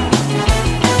igra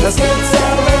da srce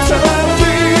lepše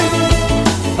vrti.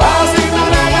 Pazim na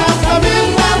njega, da mi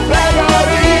ne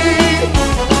pregori.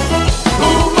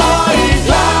 U moji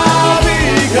glavi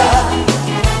igra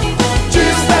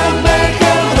čiste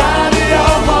Majhen radio.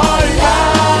 U moji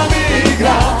glavi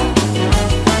igra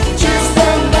čiste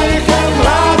Majhen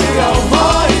radio. U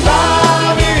moji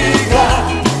glavi igra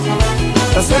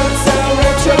da srce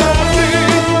lepše vrti.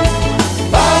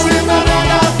 Pazim na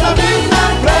njega, da mi ne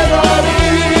pregori.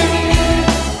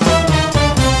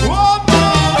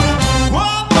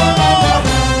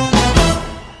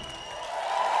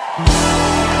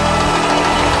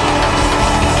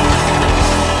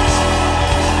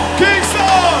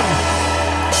 Kingston!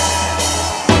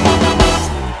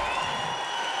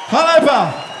 Hvala lepa!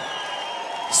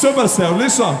 Super ste,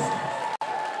 odlično!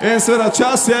 In seveda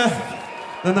čas je,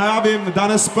 da najavim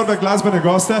danes prve glasbene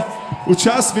goste. V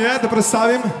čas mi je, da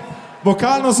predstavim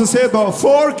vokalno zasedbo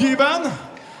Forgiven.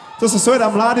 To so seveda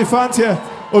mladi fantje,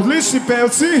 odlični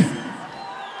pevci.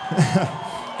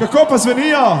 Kako pa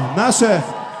zvenijo naše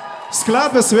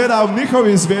skladbe seveda v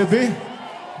njihovi izvedbi,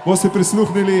 boste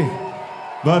prisluhnili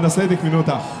v naslednjih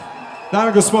minutah. Dame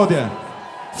in gospodje,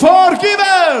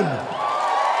 Forgiven!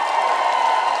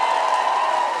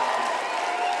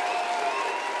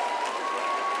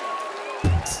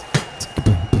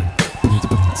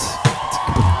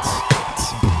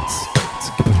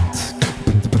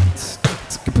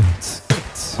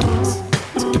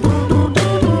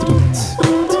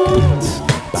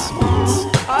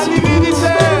 Ali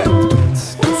vidite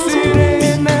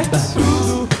sirene?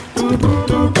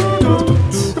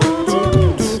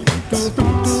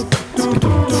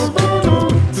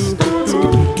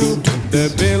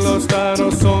 Debelo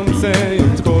staro sonce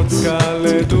in kocka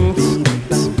ledu,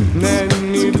 ne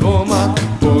ni dvoma,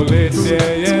 poletje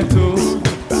je tu.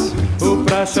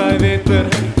 Vprašaj veter,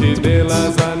 ki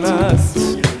dela za nas,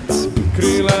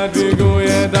 krila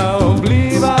dviguje, da oblije.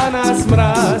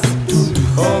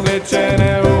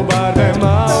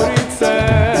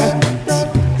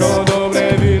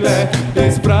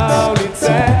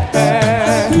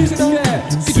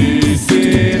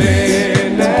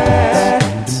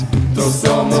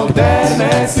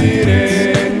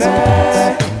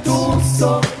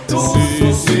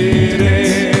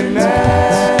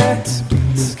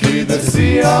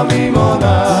 drsijo mimo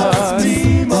nas,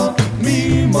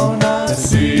 mimo nas.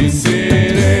 Vsi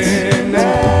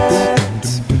sirene,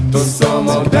 to so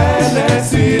moderne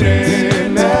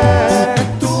sirene,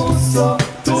 tu so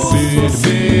vsi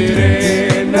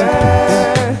sirene,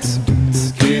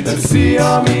 ki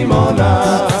drsijo mimo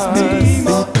nas,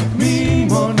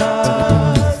 mimo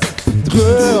nas.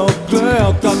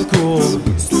 Grejo tako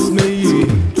smeji,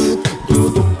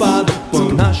 kdo pada po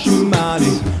naši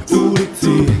mali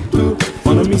ulici.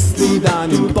 Ona misli, da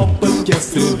ni popet, jaz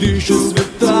središče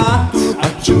sveta. A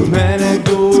če mene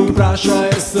kdo vpraša,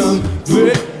 jaz sem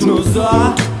vedno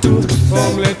za.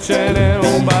 Oblečene v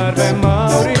barve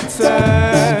maurice,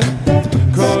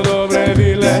 ko dobre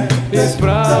vile iz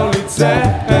pravljice.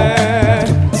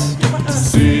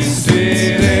 Vsi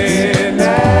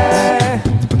sirene,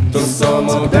 to so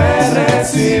moderne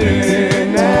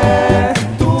sirene,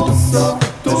 tu so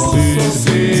vsi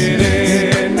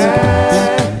sirene,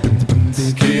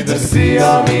 ki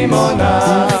drsijo mimo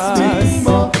nas,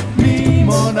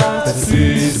 mimo nas.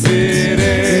 Vsi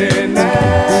sirene,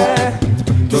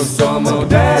 to so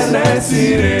moderne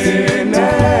sirene,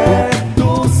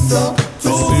 tu so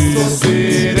vsi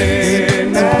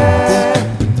sirene,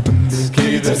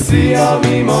 ki drsijo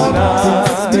mimo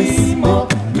nas,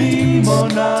 mimo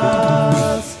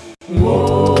nas.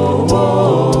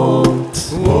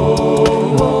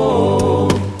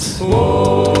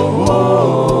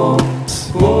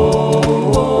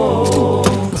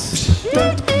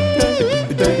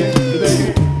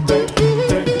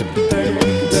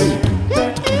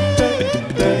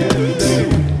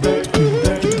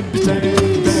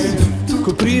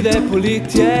 Ko pride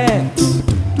poletje,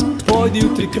 pojdi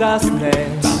v tri krasne.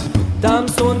 Tam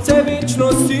sonce večno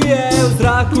sije, v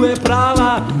zraku je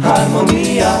prava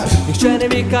harmonija. Nihče ne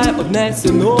ve, kaj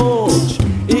odnese noč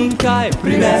in kaj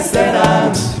prinese dan.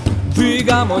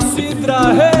 Dvigamo sidra,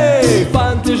 hej,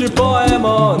 fantje že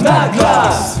pojemo na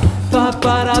glas.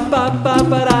 Papara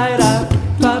paparajra,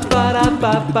 papara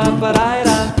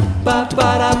paparajra,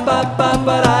 papara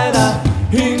paparajra.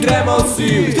 In gremo vsi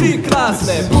v tri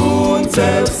krasne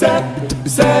punce,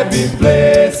 vse bi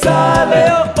plesale,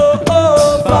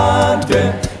 fantje,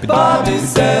 pa bi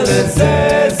se le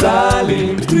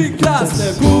zezali. Tri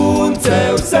krasne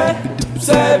punce,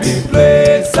 vse bi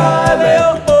plesale,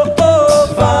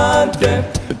 fantje,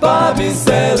 pa bi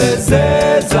se le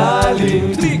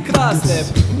zezali. Tri krasne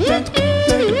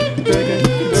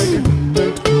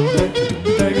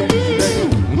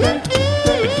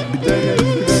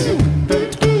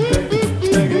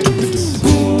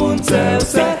punce,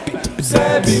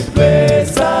 vse bi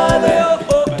plesale,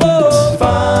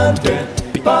 fantje,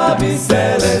 pa bi se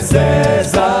le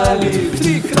zezali.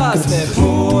 Tri krasne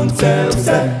punce,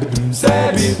 vse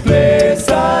bi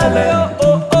plesale,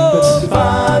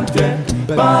 fantje,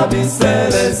 pa bi se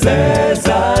le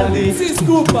zezali. Vsi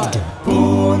skupaj.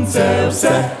 Punce,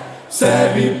 vse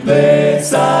bi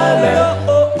plesale,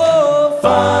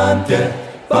 fantje,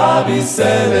 pa bi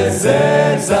se le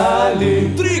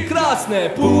zezali. Tri krasne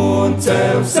punce,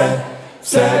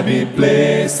 vse bi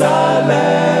plesale,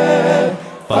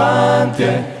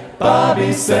 fantje, pa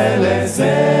bi se le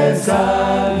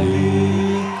zezali.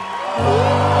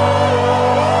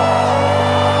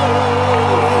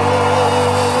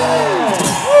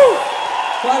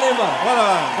 Hvala lepa.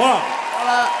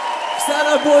 Hvala. Vse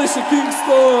najboljše,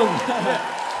 Kingston.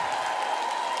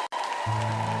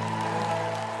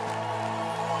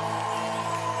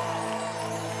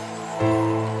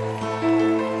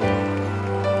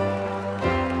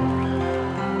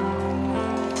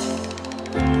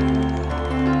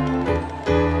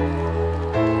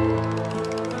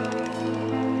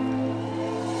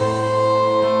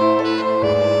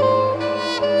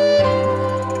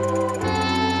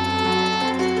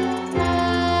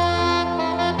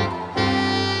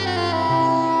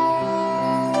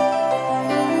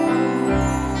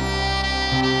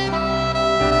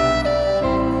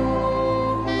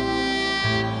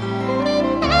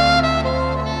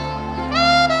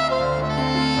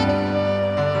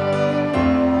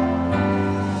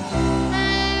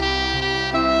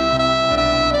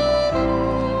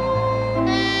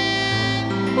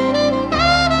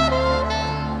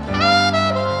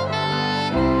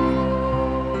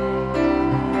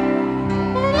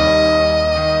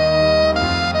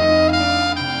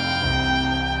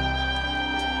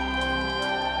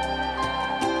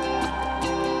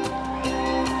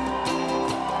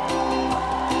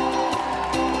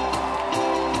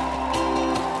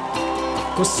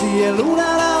 Ko si je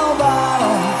luna na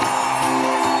obalo,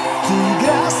 ti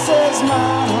igra se z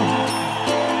mano.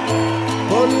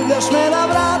 Poljubljaš me na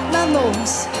vrat, na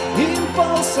nos in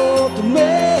povsod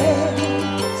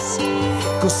vmes.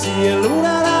 Ko si je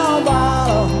luna na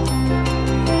obalo,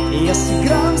 jaz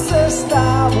igram se s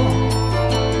tabo.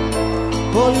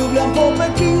 Poljubljam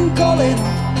popek in koleno,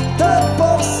 te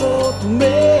povsod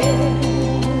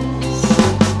vmes.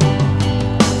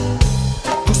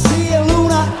 Ko si je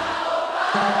luna,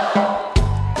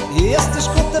 jaz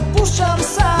težko te puščam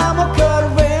samo, ker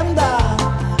vem, da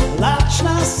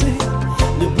lačna si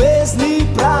ljubezni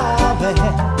prave.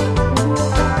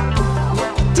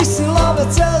 Ti si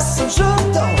lovec, jaz sem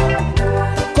žrtev,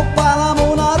 ko padam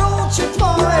v naročje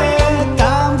tvoje.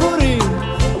 Tam gorim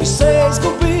in se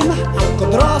izgubim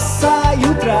kot rosa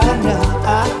jutranja.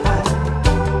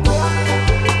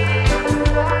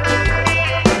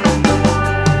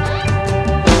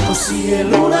 Ko si je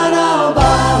luna na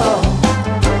obalo,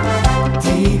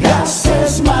 ti igraš se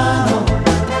z mano.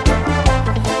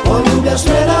 Poljubljaš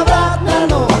me na vrat, na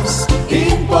nos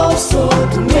in povsod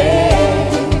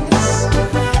vmes.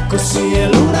 Ko si je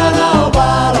luna na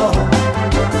obalo,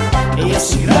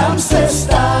 jaz igram se s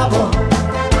tabo.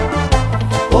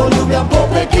 Poljubljam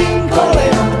popek in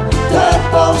koleno, te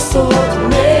povsod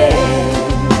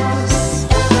vmes.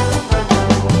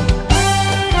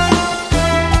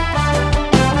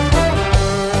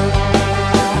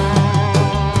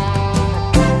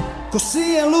 Ko si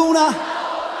je luna,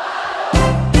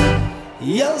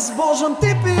 jaz božam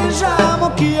ti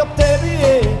pižamo, ki ob tebi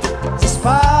je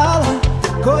zaspala,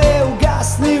 ko je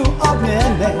ugasnil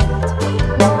ognjen let.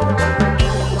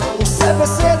 Vse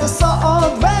besede so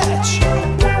odveč,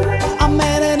 a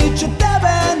mene nič od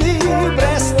tebe ni,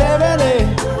 brez tebe ne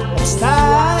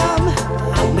obstajam,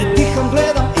 ne diham,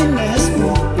 gledam in ne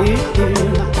spim.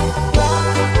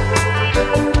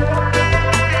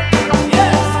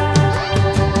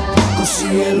 Ko si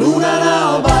je luna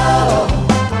na obalo,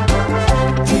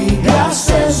 ti igraš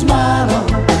se z mano.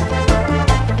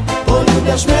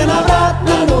 Poljubljaš me na vrat,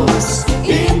 na nos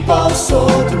in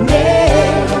povsod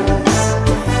vmes.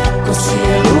 Ko si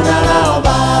je luna na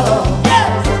obalo,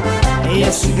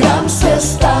 jaz igram se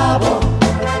s tabo.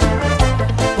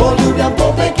 Poljubljam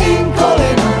popek in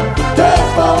koleno, te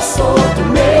povsod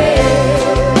vmes.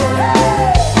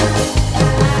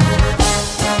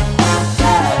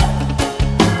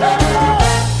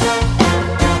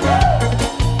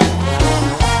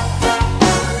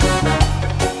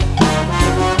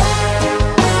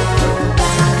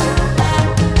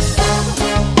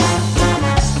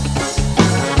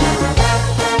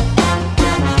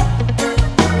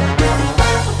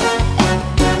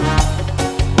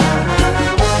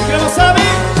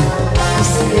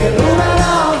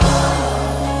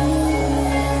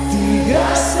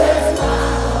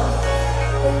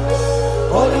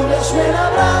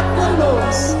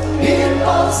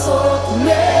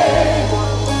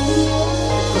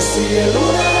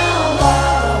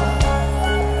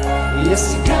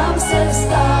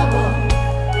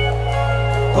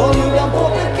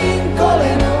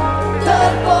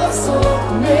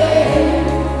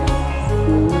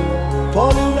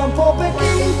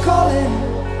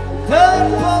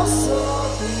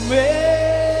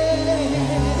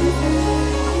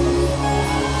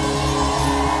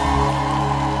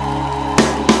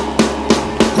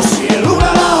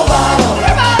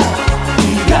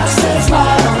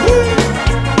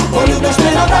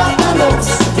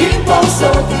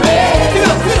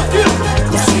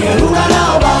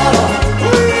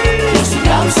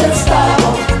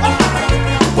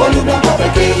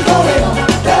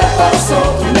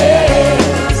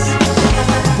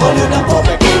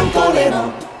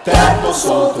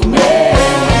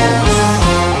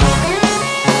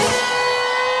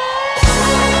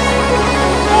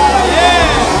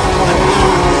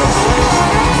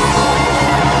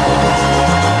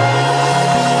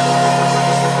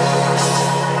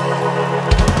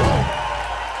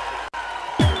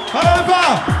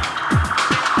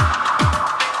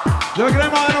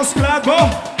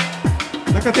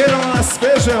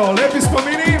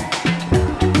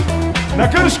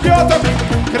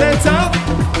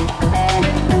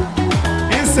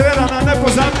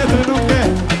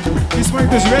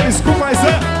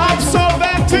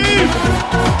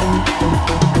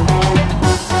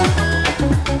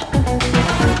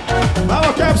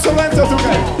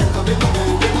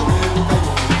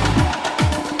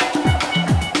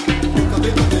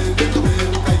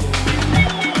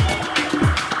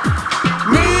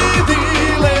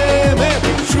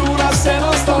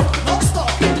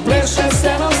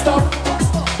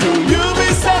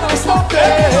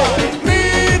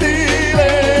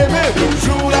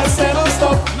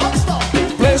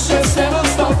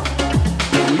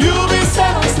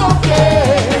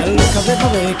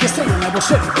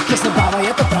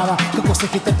 Kako se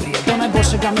hite prije do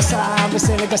najboljšega mesa,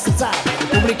 veselega srca,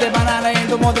 Republike Banana in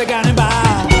do modrega neba.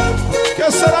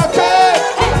 Che sarà che?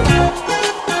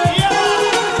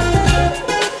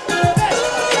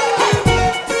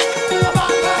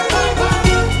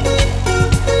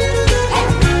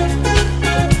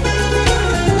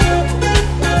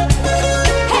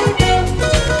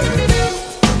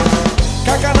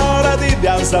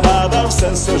 Zabava v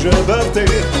senso, že vrti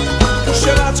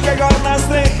ševačke gor na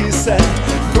strehi se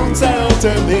kunce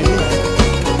otemi.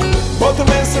 Potom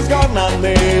mesec gor na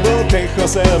nebo ticho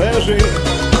se reži.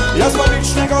 Jaz pa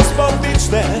nične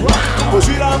gospodične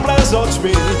požiram brez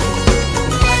očmi.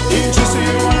 In če si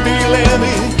v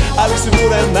dilemi, ali si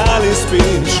buren ali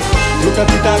spiš, Luka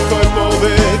ti takoj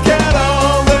pove, ker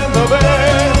on vedno ve.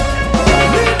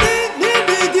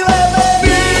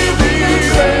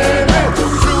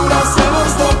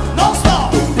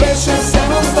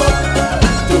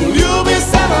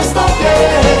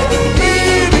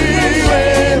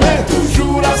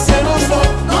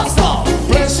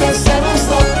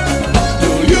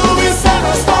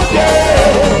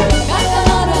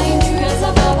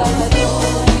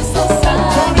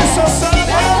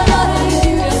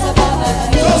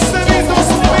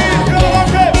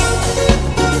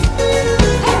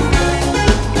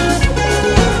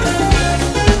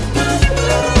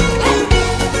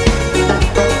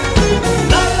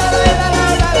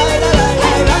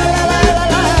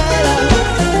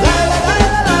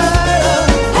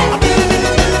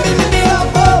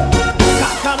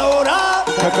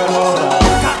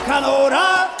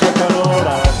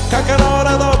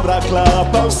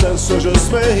 Že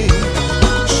smejí,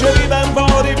 že lidem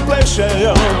vody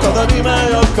plešejo, to da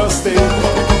nimajo kosti.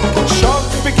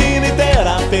 Šok, bikini,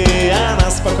 terapija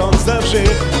nas pa kon zdrži,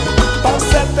 pa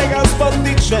vse tega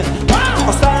spodnične,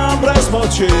 ostajam brez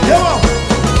moči.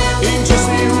 In če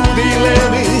si v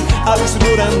dilemi, ali si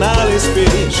buren ali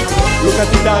spiš, Luka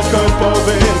ti takoj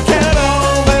pove, ker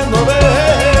on vedno ve.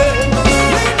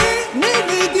 Ni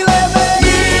dileme,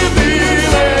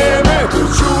 tu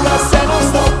čula se non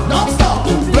stop.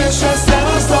 Pleše se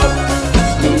non stop,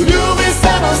 tu ljubi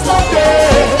se non stop,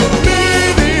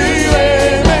 ni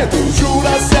dileme, tu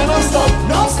žura se non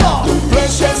stop, tu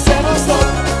pleše se non stop,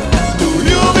 tu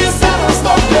ljubi se non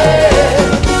stop,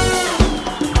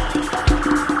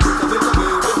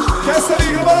 Che se li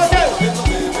grabano che?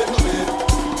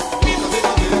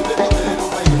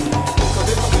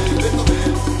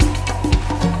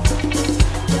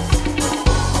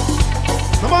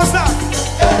 Non basta!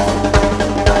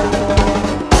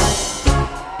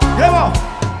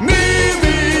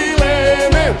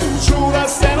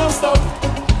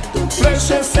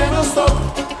 Pleše se non stop,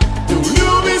 tu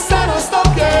ljubi se non stop,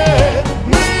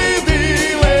 ni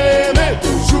dileme,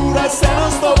 tu žura se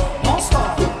non stop,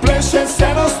 tu pleše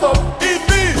se non stop, i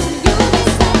ti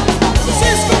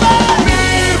svi skupaj. Ni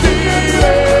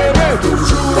dileme, tu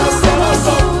žura se non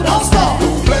stop, tu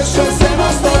pleše se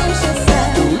non stop,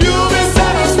 tu ljubi se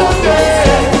non stop,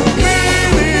 ni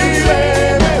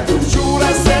dileme, tu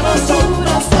žura se non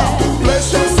stop, tu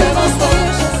pleše se non stop,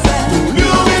 tu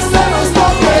ljubi se non stop.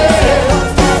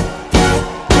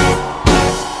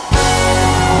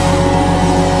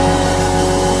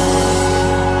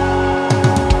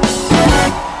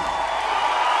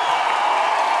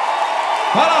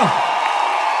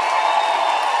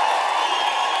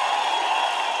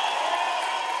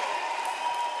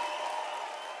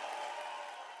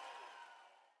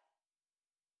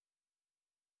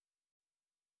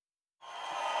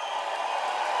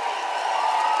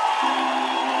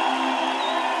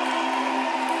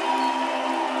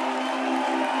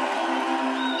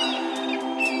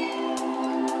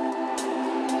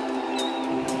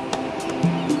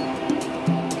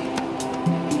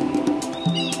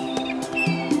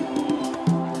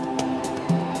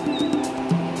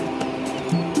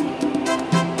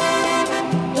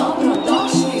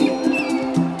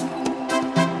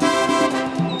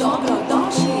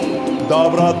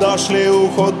 Dobrodošli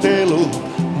v hotelu,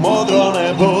 modro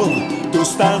nebo, tu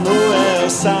stanujejo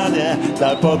sanje,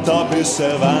 daj potopi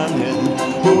se vanje.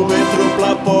 V metru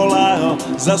plapolajo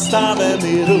zastave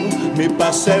miru, mi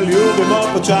pa se ljubimo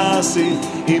počasi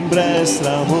in brez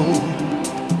sramu.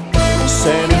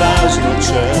 Vse ni važno,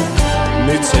 če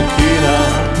nič se kina,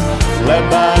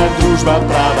 leba je družba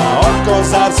prava, od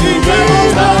kozarci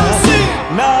vina.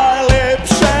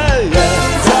 Najlepše je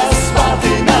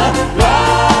zaspati na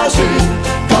plaži,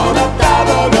 ko na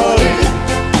tabo gori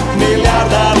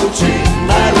milijarda luči.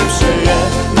 Najlepše je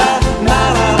na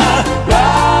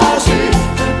plaži,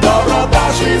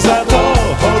 dobrodošli za to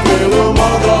hotelu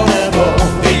modro nebo.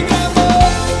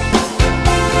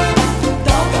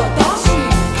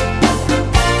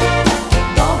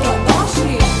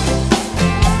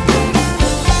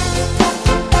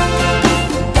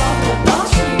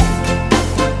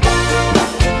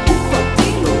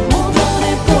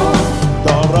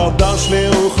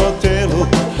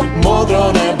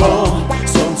 nebo,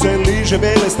 sonce liže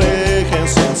bele strehe,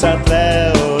 sonca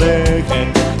trejo rehe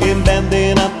in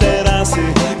bendi na terasi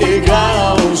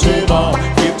igrajo živo,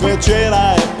 hit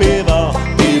večera je pivo,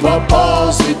 pivo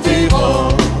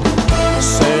pozitivo.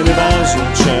 Se mi važno,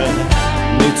 če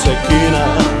niče kina,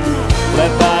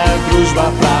 lepa je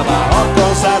družba prava, oko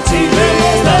za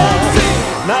civilina.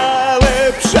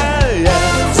 Najlepše je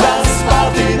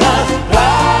zaspati na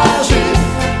plaži,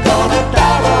 ko na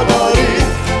tavo gori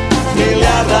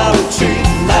milijarda luči.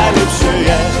 Najlepše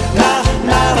je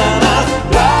na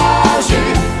plaži,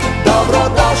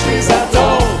 dobrodošli zato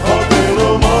v hotelu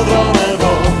Modro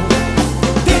nebo.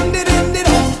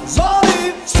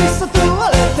 Zvoni, vsi so tu,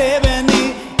 ali tebe ni,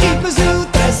 in ko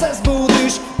zjutraj se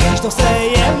zbudiš, veš, da vse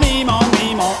je mimo,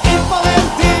 mimo. In povem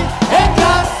ti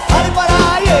enkrat, ali pa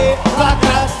raje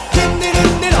dvakrat,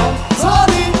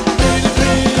 zvoni,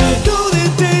 pridi tudi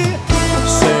ti.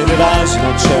 Se mi važno,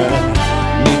 če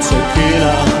niče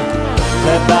kina,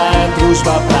 lepa je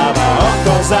družba prava,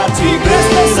 oko za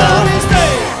civilina.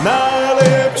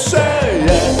 Najlepše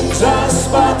je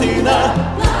zaspati na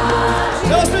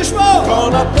plaži, ko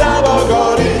na tavo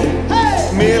gori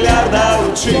milijarda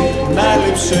luči.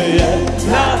 Najlepše je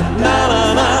na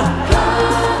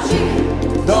plaži,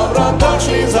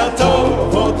 dobrodošli zato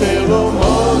v hotelu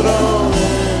Modro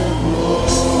nebo.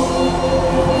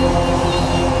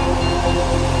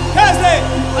 Kaj zdaj?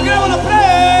 A gremo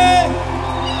naprej?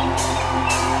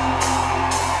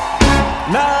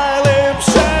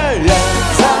 Najlepše je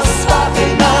zaspati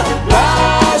na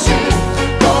plaži,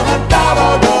 ko na tavo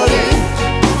gori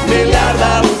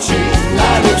milijarda luči.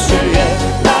 Najlepše je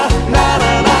na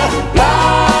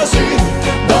plaži,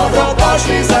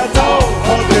 dobrodošli zato v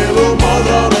hotelu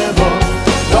Modro nebo.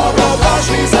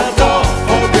 Dobrodošli zato v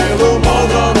hotelu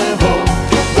Modro nebo.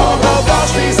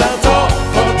 Dobrodošli zato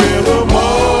v hotelu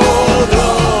Modro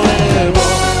nebo.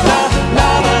 Na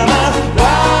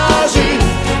plaži,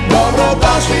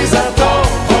 dobrodošli zato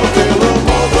v hotelu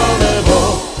Modro nebo.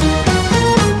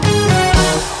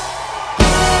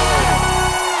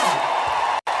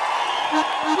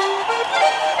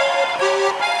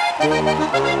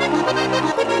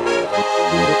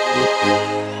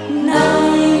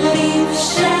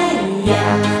 Najlepše je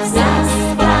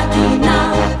zaspati na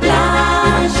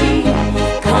plaži,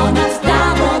 ko nad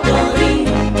tabo gori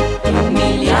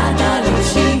milijarda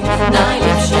luči.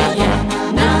 Najlepše je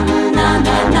na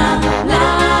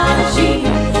plaži,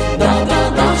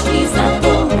 dobrodošli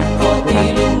zato v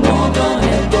hotelu Modro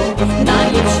nebo.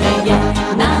 Najlepše je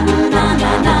na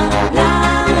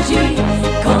plaži,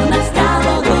 ko nad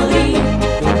tabo gori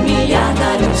milijarda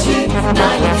luči.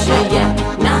 Najlepše je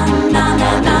na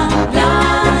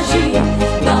plaži,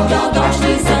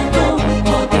 dobrodošli zato v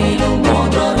hotelu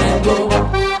Modro nebo.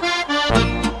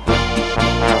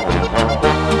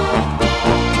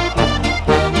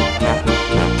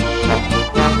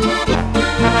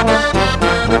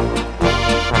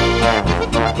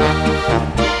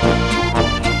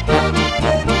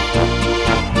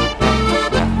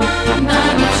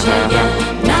 Najlepše je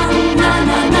na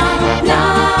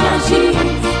plaži,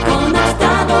 ko nad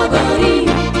tabo gori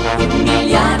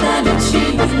milijarda luči.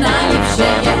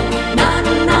 Najlepše je na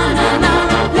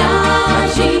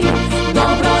plaži,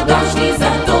 dobrodošli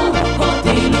zato v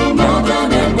hotelu Modro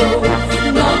nebo.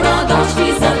 Dobrodošli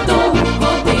zato v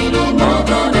hotelu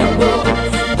Modro nebo.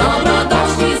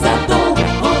 Dobrodošli zato v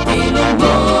hotelu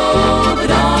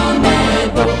Modro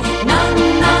nebo. Na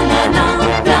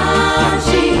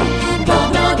plaži,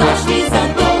 dobrodošli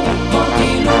zato v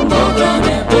hotelu Modro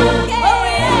nebo.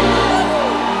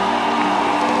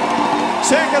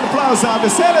 Še enkrat aplauz za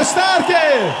vesele štarke!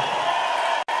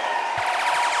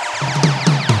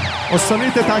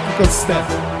 Ostanite taki, kot ste.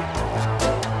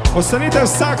 Ostanite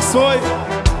vsak svoj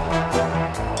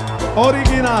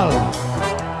original.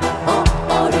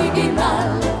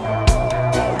 Original,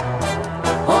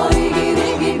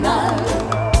 original,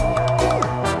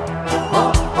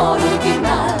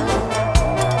 original,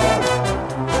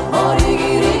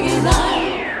 original.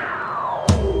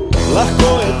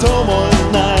 Lahko je to moj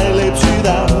najlepši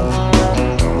dan,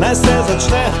 naj se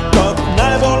začne kot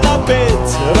najbolj napet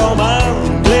roman.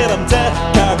 Gledam te,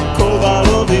 kako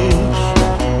valovi,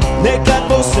 nekaj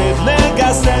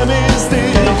posebnega se mi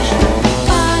zdiš.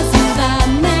 Pazim, da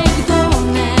nekdo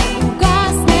ne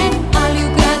ugasne ali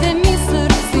ukrade mi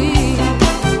srci.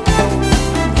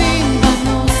 Vem, da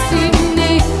nosim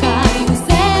nekaj v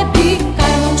sebi,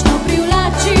 kar močno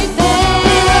privlači te.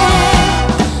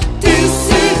 Ti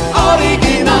si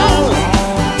original,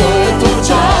 to je tvoj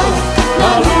čar,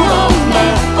 na luno me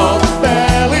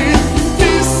odpeli.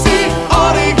 Ti si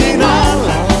original,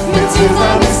 med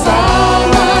zvezdami sta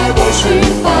najboljši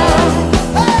par.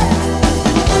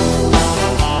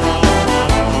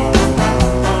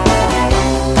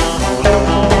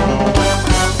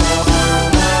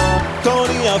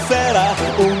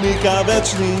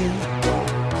 večný.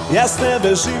 Jasne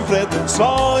bežím pred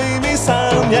svojimi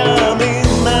sanjami.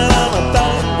 Na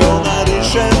tango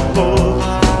narišem pot,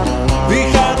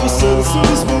 dýchať u srdcu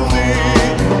zbudí.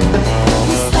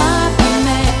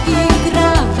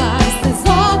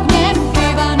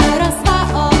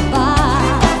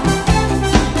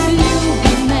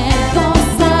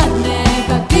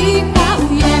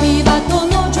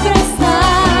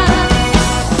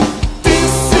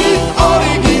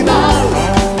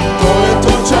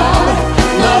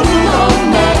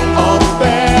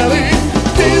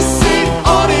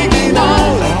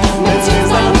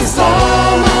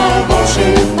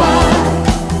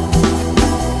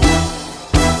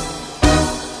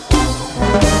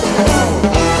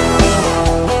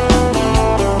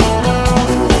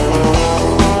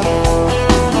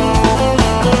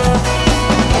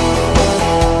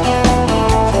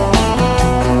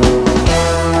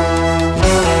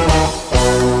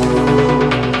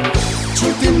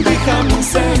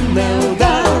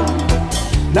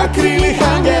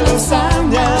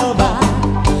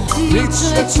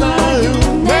 Začnaju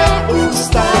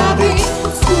neustavi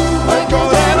skúvaj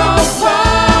koreno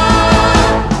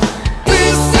svár. Ty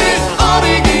si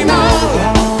originál,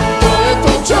 to je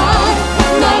to čar,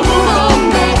 na lunom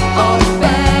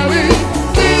neodpeli.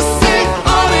 Ty si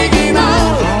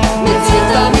originál, medzi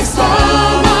citami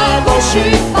svár najbožší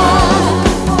pár.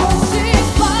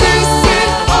 Ty si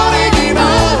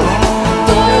originál,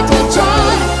 to je to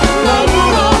čar, na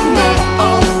lunom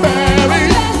neodpeli.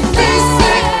 Ty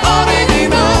si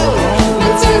originál,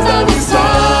 medzi citami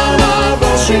svár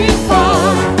najbožší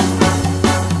pár.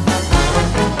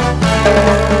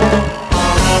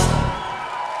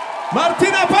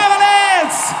 Martina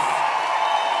Pavalec!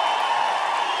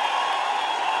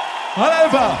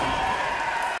 Halelba!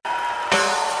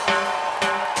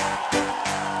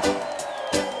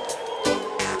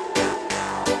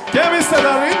 Gdje biste,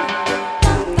 Darwin?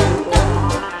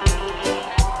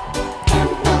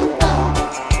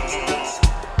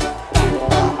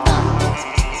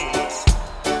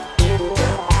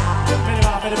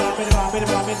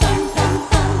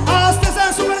 A ste sem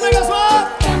super mega zvuk?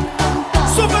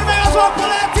 Super mega zvuk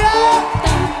poletje!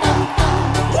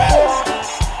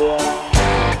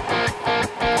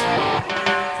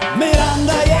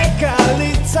 Miranda je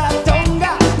kraljica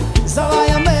tonga,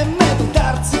 zavaja me med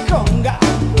udarci konga.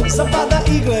 Zapada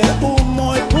igle u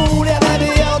moj pul, ja ne bi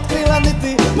je otkrila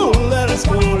niti muller s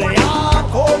kule. Ja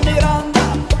ko Miranda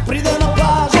pride na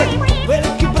plažu,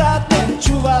 veliki brat ne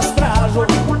čuva stražu.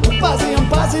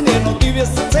 Pazi njeno divje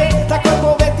srce, tako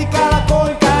poveti kala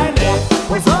koji kaj ne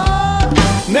pozor.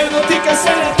 Ne dotika se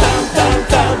ne tam, tam,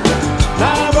 tam,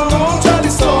 na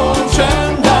volnočani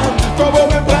sončan dan. Ko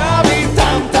me pravi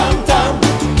tam, tam, tam,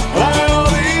 rajo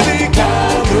velika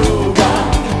druga.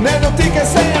 Ne dotika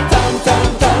se ne tam, tam,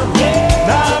 tam,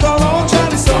 na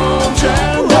volnočani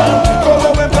sončan dan. Ko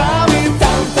me pravi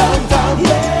tam, tam, tam,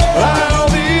 rajo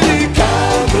velika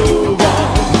druga.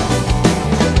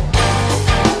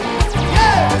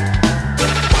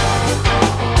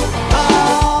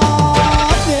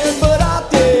 Njen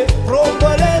brat je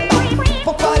problema,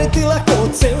 pokvariti lako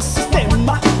cel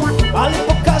sistema. Ali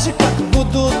pokaži kak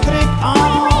budu trik,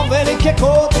 velik je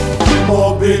kot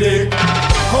mobilik.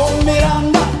 Ko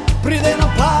Miranda pride na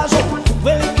plažu,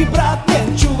 veliki brat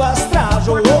njen čuva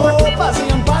stražu.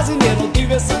 Pazi njeno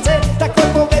divje srce, tako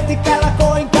poveti kaj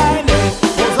lako in kaj ne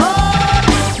pozor.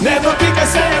 Ne dotika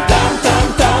se tam, tam,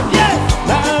 tam,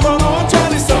 na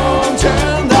volnočani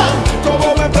sončan dan. Ko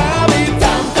me pravi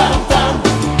tam, tam, tam,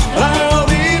 rajo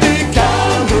velika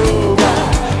druga.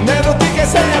 Ne dotika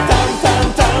se tam, tam,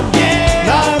 tam,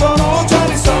 na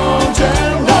volnočani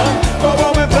sončan dan. Ko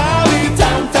me pravi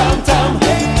tam, tam, tam,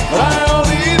 rajo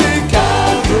velika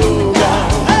druga.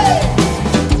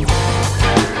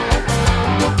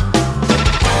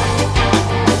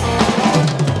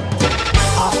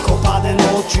 Ako pade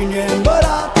noć i njen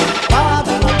brat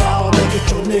pada na glavo nekih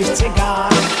čudnih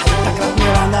cigar. Takrat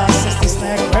Miranda se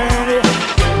stisne k meni,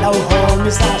 na uho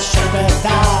mi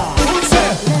zašepeta.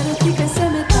 Ne dotikaj se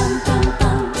me tam, tam,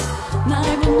 tam,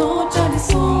 naj bo noč ali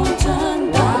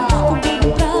sončan dan. Ko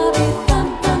budem pravi tam,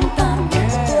 tam, tam,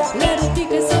 ne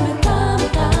dotikaj se me tam,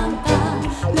 tam, tam,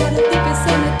 ne dotikaj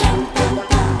se me tam, tam,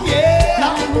 tam,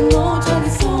 naj bo noč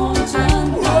ali sončan dan.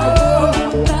 Ko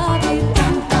budem pravi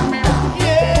tam, tam, tam,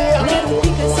 ne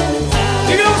dotikaj se me tam.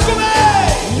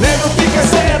 Ne dotika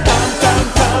se tam, tam,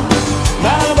 tam,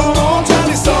 na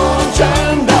volnočani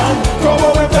sončan dan. Ko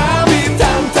me pravi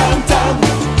tam, tam, tam,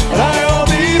 rajo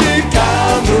velika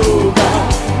druga.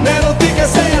 Ne dotika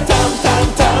se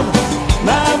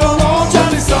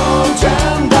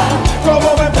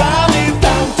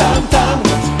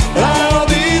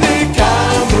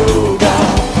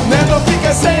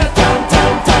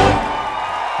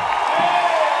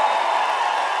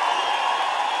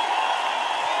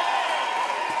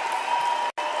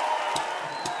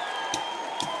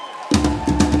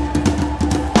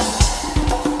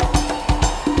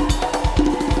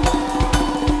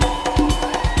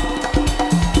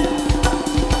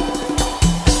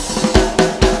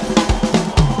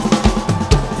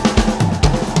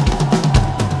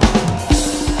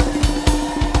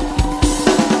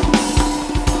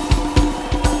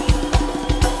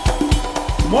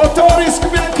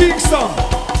Klemen Kingston.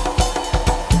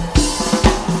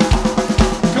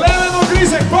 Klemen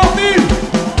Ogrizek, pomni!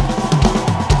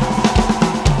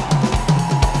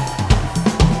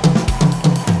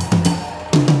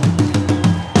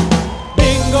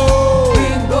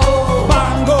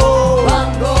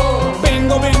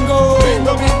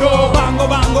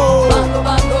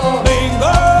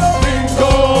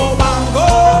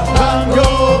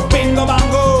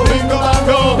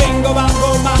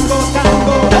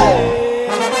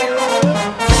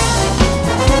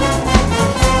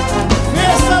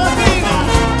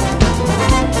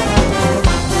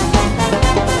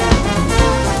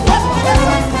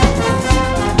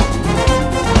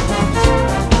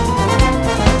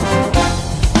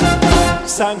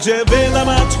 Že veda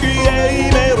mačky je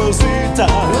ime Rosita,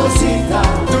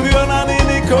 tudi ona ni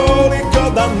nikoli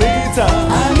kot Anita.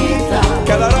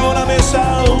 Kadar ona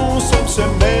meša, vsem se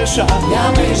meša,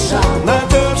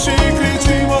 najtrši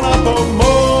kričimo na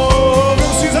pomoč.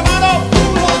 Vsi za mano!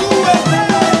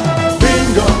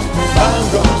 Bingo,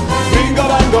 bango, bingo,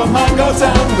 bango, mango,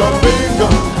 tango. Bingo,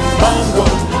 bango,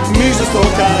 mi že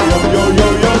stokajo, jo, jo,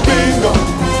 jo. Bingo,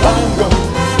 bango,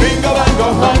 bingo, bango,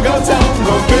 mango,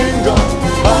 tango. Bingo,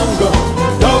 bango,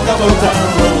 dolga bo ta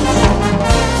noč.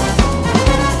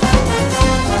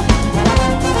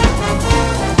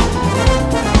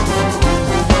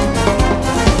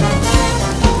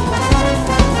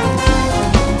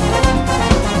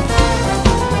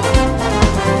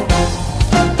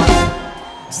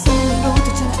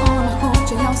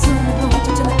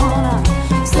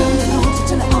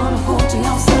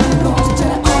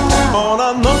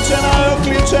 Ona noče najo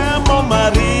kličemo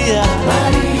Marija,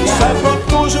 saj pod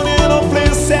kožo njeno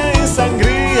plesje in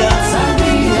sangrija.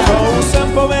 Ko vsem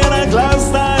pove na glas,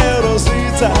 da je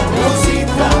Rosita,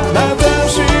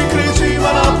 najtrši kričimo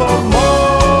na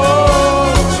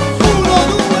pomoč.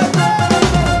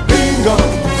 Bingo,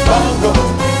 bango,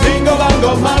 bingo,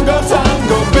 bango, mango,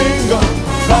 tango. Bingo,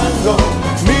 bango,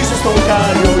 mi že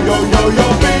stokajo, jo, jo, jo.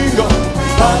 Bingo,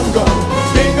 bango,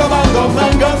 bingo, bango,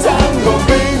 mango, tango.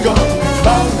 Bingo,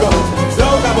 bango,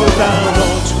 dolga bo ta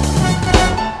noč.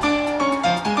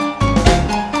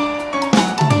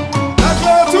 Na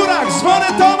klaviaturah Zvone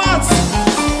Tomac,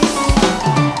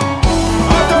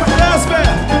 avtor glasbe,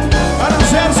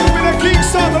 aranžer skupine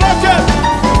Kingston, Rocket.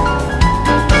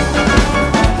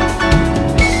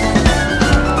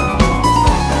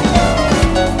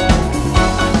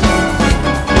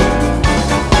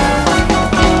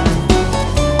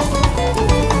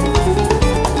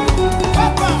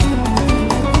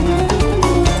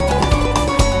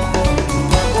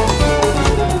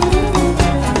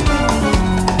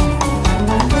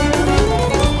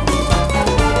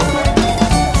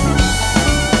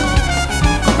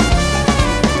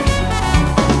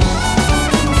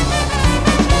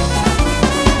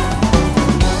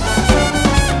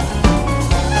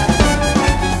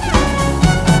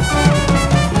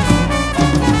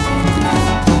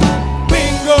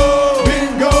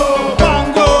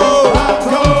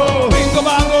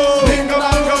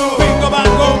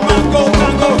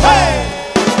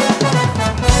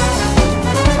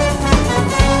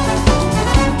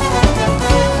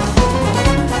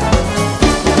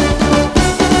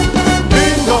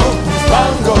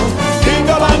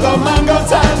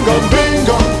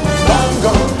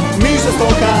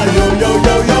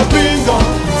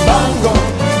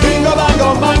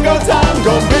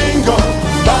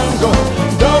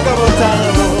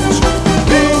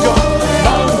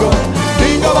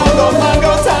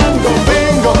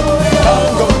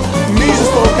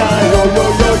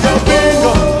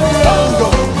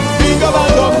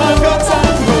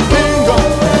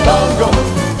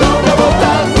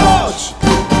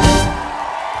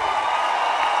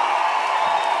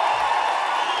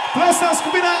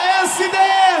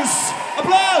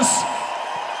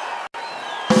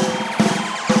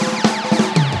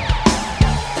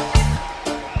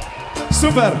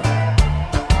 Super!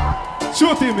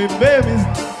 Čutim in vem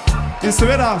in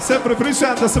seveda sem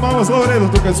prepričan, da se imamo zelo v redu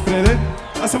tukaj spredi.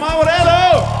 A se imamo v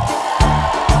redu?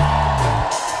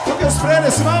 Tukaj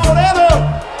spredi se imamo v redu?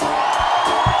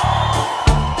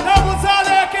 Na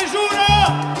pozadje, kaj žura!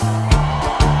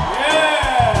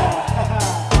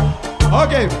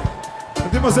 Ok,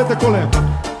 naredimo zdaj takole.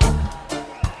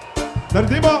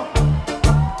 Naredimo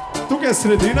tukaj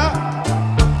sredina.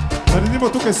 Naredimo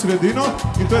tukaj sredino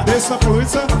in to je desna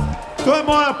polovica. To je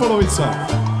moja polovica.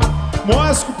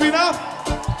 Moja skupina.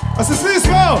 A se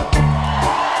slišimo?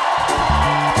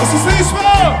 A se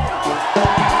slišimo?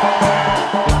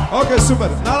 Ok, super.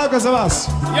 Naloga za vas.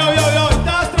 Jo,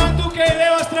 ta stran tukaj,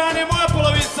 leva stran je moja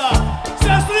polovica.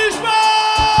 Se slišimo?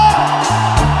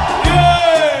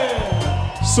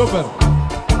 Super.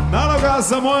 Naloga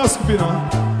za mojo skupino.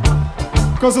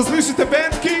 Ko zaslišite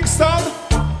band Kingston,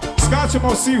 skačemo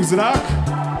vsi v zrak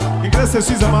in gre se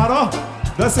vsi za malo,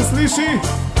 da se sliši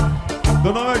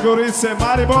do Nove Gorice,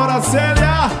 Maribora,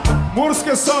 Celja,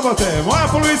 Murske Sobote. Moja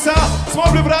polovica, smo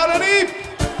pripravljeni?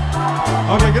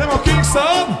 Ok, gremo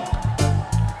Kingston.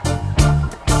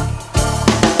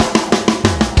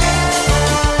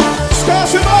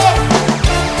 Skačemo!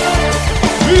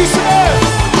 Više!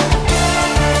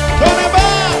 Do neba!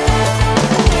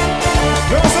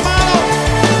 Gremo za malo!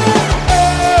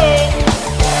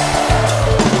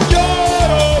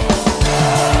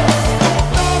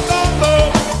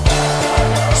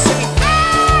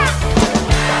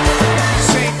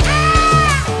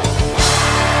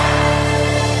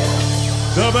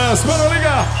 Dobar, Sporo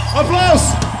Liga, aplauz!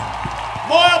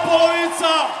 Moja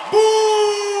polovica,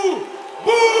 buu!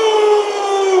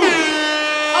 Buu!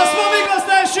 A smo mi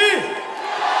glasnejši?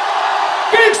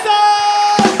 Kingston!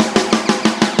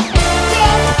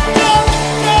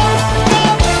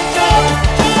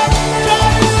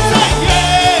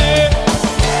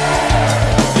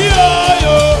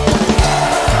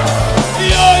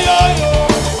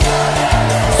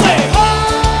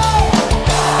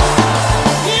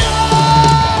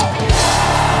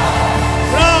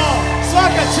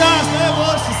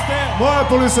 Moja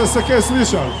policija ste kaj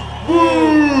slišali?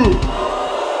 Buu!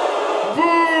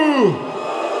 Buu!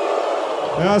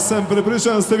 Jaz sem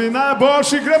prepričan, da ste vi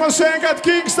najboljši. Gremo še enkrat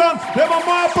Kingston, gremo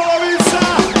moja polovica.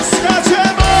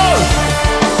 Skačemo!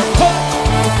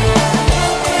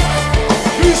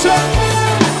 Više!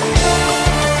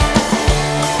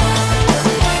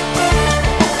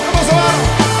 Gremo za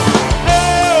varo!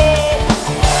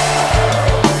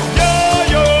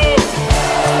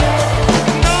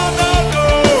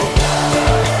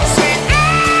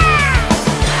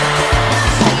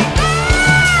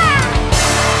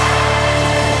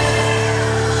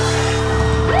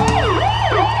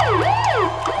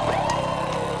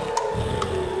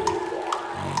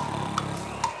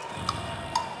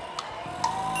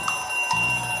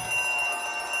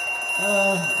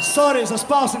 Sorry,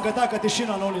 zaspal sem, kaj taka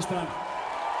tišina na oni strani.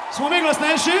 Smo mi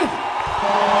glasnejši?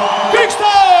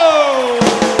 Kingston!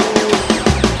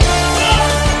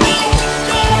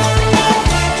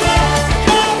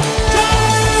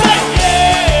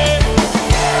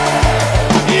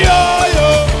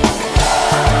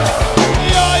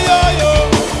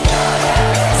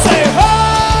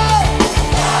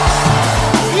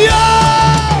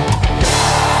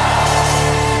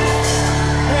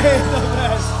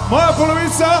 Moja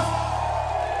polovica?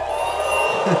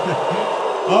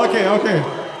 Ok.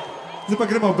 Zdaj pa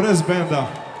gremo brez benda.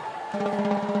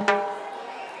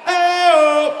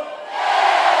 Ejo!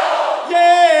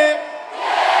 Je!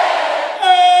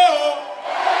 Ejo!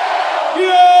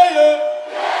 Je!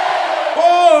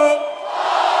 Oh!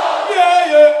 Je!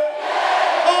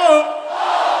 Oh!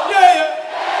 Je!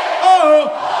 Oh!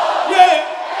 Je!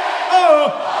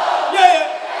 Oh! Je!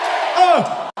 Oh!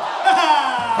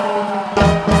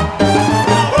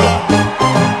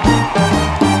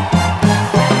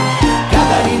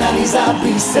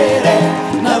 Bisere,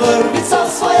 na vrvico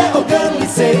svoje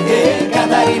ogrlice,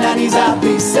 Katarina niza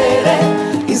bisere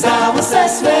in zdravo se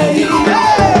smeji.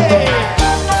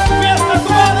 Mesta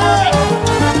Kubana!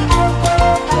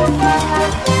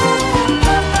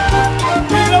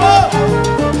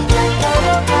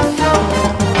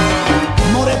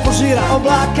 More požira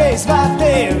oblake iz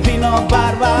vate, vino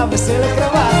barva vesele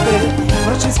kravate,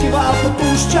 vročinski val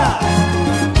popušča,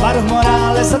 varuh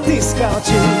morale zatiska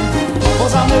oči.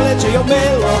 Pozame vlečejo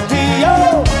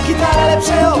melodijo, kitare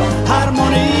lepšejo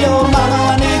harmonijo,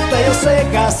 mama Anita je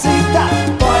vsega sita,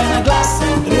 poje na glas,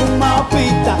 druma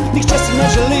opita, nihče si ne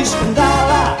želi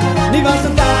škandala, ni važno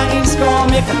tajn s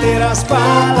kom je katera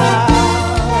spala.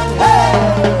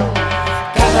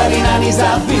 Katarina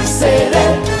niza bisere,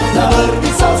 na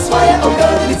vrvico svoje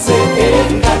ogrlice,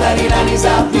 Katarina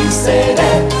niza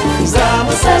bisere,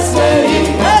 zdravo se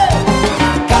smeji.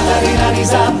 Katarina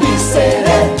niza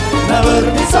bisere, na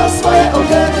vrvico svoje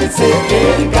ogrlice,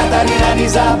 Katarina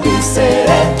niza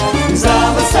bisere,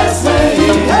 zdravo se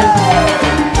smeji.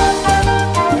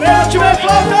 Reči me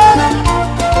flota!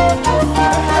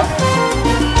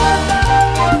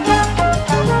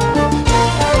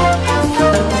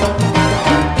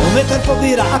 Veter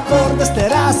pobira akorde s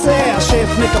terase, a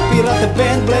šef ne kapira, te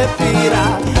band blefira.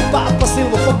 Papa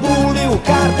Silvo pobuli v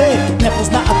karte, ne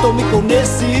pozna atomikov, ne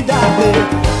si dave.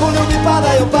 Poljubi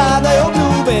padajo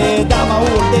obljube, dama v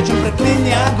rdečem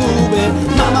preklinja gube.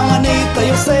 Mama Anita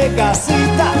je vsega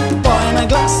sita, poje na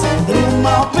glas,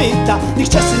 druma opita,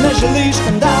 nihče si ne želi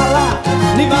škandala,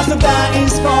 ni važno kdaj in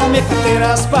s kom je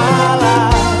katera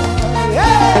spala.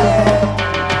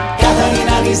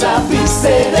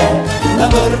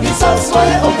 vrvico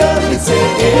svoje ogrlice.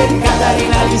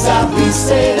 Katarina liza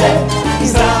bisere i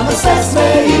zraven se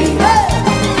smeji.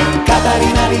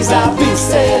 Katarina liza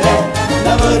bisere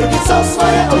na vrvico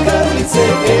svoje ogrlice.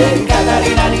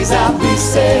 Katarina liza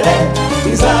bisere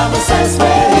i zraven se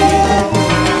smeji.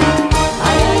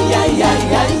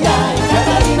 Ajajajajajaj,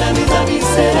 Katarina liza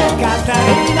bisere.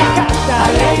 Katarina,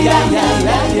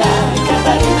 ajajajajajaj,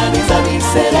 Katarina liza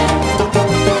bisere.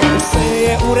 Vse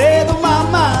je u redu,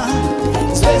 mama,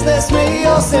 zvezde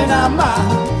smejijo se nama.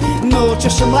 Noć je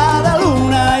še mlada,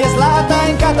 luna je zlata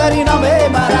in Katarina me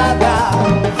ima rada.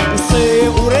 Vse je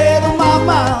u redu,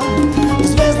 mama,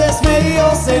 zvezde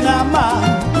smejijo se nama.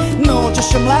 Noć je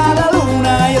še mlada,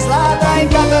 luna je zlata in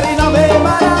Katarina me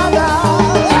ima rada.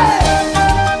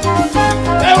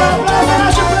 Evo je plava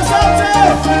naše plesalce!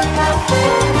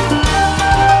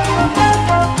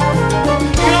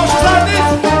 I još zadnji!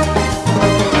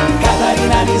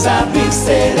 Katarina niza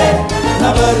bisere,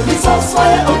 na vrvico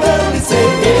svoje ogrlice.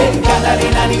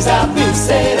 Katarina niza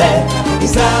bisere, i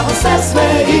zraven se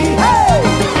smeji.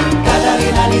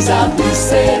 Katarina niza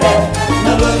bisere,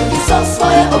 na vrvico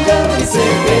svoje ogrlice.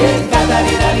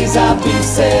 Katarina niza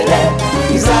bisere,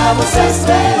 i zraven se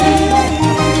smeji.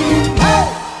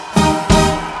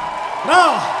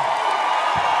 Bravo!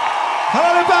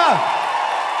 Hvala lepa!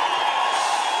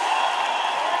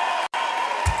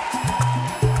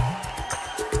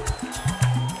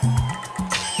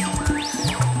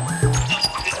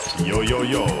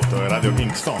 Yo, to je Radio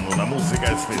Kingston, una música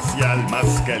especial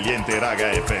más caliente Raga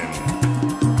FM.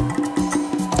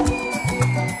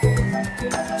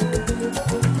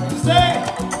 Zdaj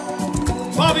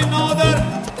vabim na oder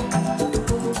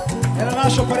eno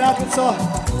našo prijateljico.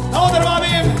 Na oder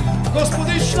vabim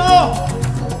gospodično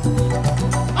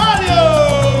Aljo!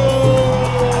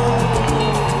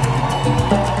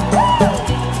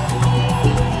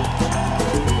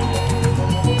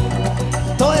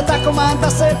 To je ta komanda,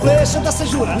 se pleše, da se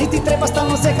žura. Niti treba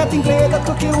stalno zehat in gledat,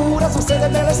 kak je ura. Za vse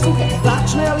debele suhe,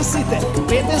 lačne ali site,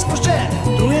 pete spoščene,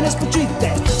 trujene spočite.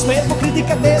 Spet bo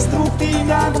kritika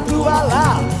destruktivna dopljuvala.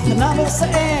 Nam bo vse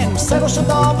en, vse bo še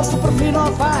dobro, super fino,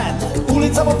 fajn.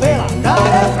 Ulica bo pela, da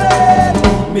refren.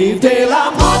 Mi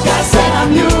delamo, kar se nam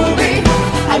ljubi,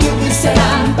 a ljubi se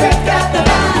nam petkrat na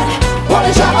dan.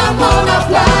 Poležavamo na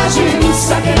plaži,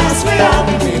 vsake nasmejat.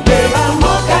 Mi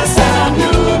delamo, kar se nam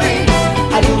ljubi,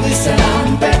 a ljubi se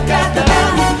nam petkrat na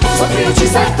dan. Zotri oči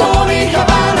se toni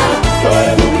Havana, to je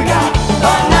Republika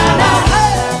Banana.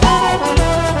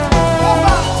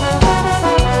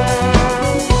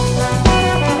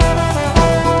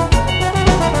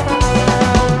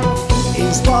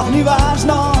 In sploh ni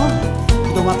važno,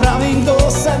 kdo ima prav in kdo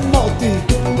se moti.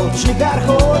 Počni kar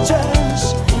hočeš,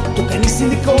 tukaj nisi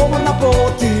nikomor na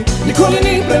poti. Nikoli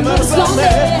ni premrzlo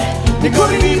me,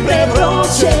 nikoli ni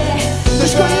prevroče.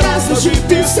 Težko je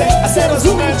razložiti vse, a se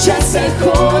razume, če se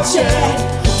hoče.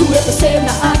 Tu je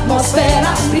posebna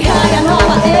atmosfera, prihaja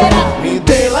nova era. Mi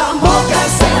delamo, kar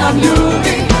se nam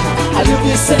ljubi, a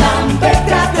ljubi se nam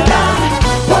petkrat na dan.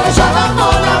 Poležavamo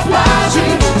na plaži,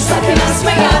 vsake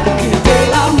nasmejat. Mi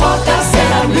delamo, kar se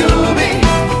nam ljubi,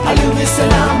 a ljubi se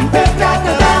nam petkrat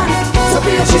na dan.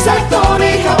 Zapijači se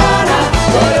toni Havana,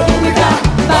 to je Republika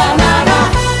Banana.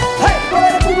 Hej, to je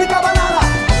Republika Banana,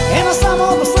 ena samo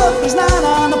do sled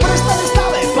priznana. Na prstane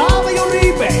stave plavajo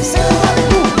ribe, sedem pravi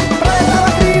tu, preprava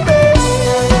hribe.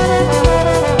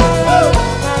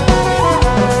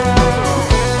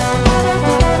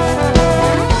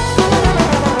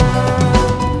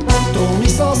 To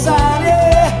niso sanje,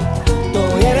 to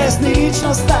je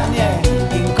resnično stanje.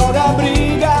 In koga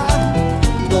briga,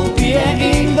 kdo pije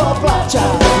in kdo plača.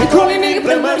 Nikoli ni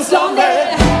premrzlo me,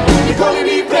 nikoli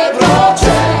ni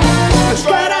prevroče.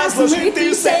 Težko je razložiti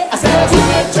vse, a se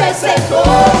razume, če se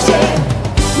hoče.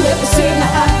 Tu je posebna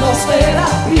atmosfera,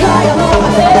 prihaja nova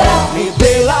era. Mi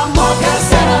delamo, kar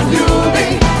se nam ljubi,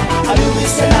 a ljubi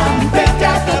se nam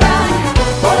petkrat na dan.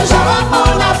 Poležavamo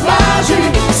na plaži,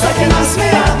 vsake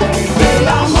nasmejat. Mi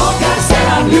delamo, kar se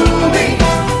nam ljubi,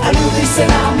 a ljubi se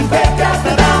nam petkrat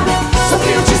na dan.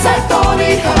 Zotri oči se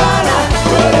toni Havana,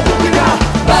 to je Republika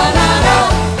Banana.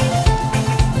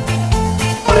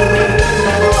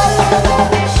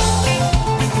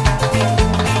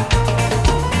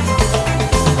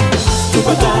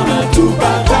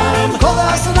 Ko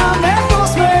da se nam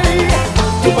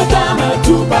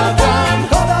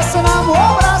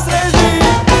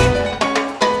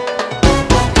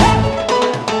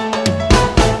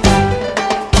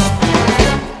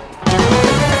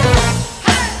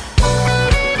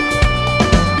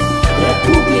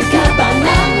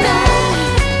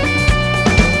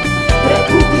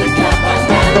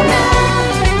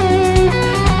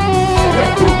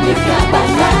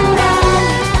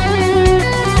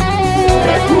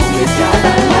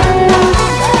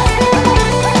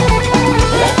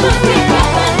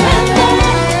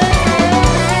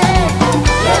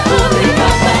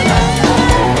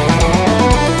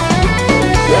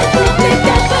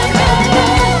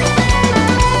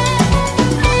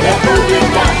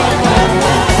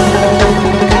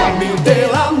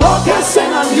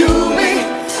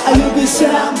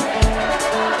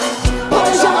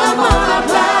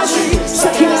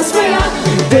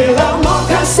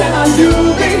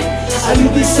a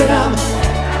ljubi se nam.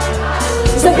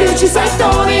 Zabijući se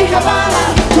Toni Havana,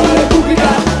 to je Republika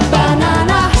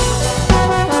Banana.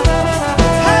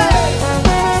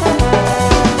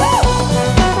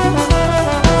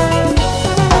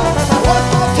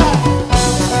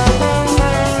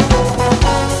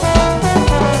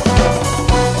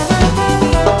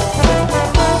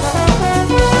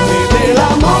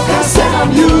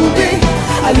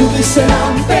 Ljubi se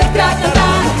nam petkrat na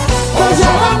dan,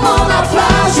 požavamo na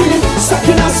plaži,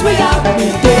 svaki nasmejat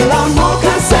mi delamo,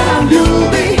 kar se nam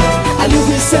ljubi. A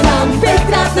ljubi se nam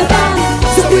petkrat na dan,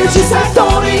 zabijući se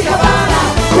Toni Havana,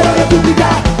 to je Republika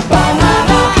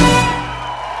Banana.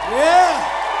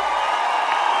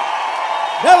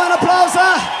 Evo en applaus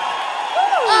za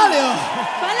Alio!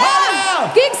 Hvala!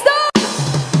 Kingston!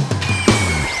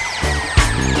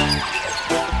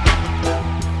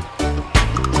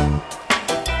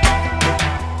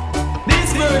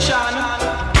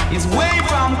 Is way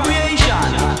from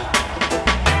creation.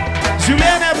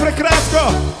 Življenje je prekratko,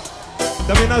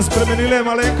 da bi nas spremenile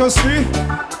malenkosti.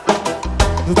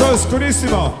 Zato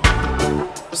izkoristimo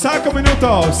vsako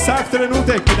minuto, vsak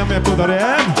trenutek, ki nam je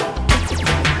podarjen.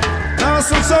 Nama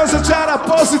srce začara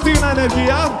pozitivna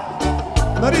energija.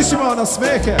 Narišimo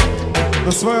nasmehe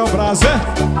na svoje obraze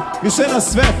in še na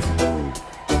svet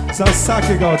za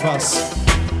vsakega od vas.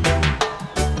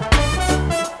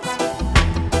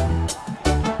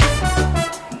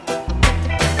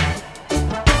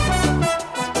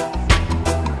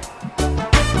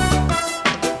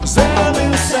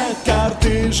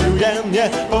 Življenje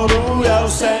ponuja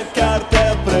vse, kar te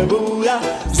prebuja.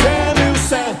 Vzemi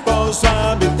vse,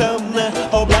 pozabi temne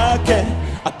oblake,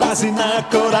 a pazi na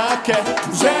korake.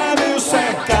 Vzemi vse,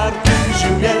 kar ti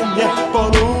življenje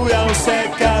ponuja, vse,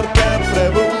 kar te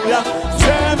prebuja.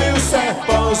 Vzemi vse,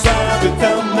 pozabi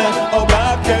temne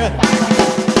oblake.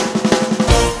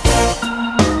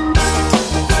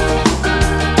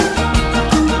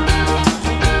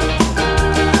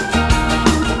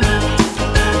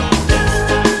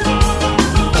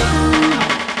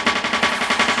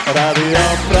 Radio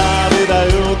pravi, da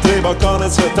jutri bo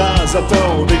konec sveta, zato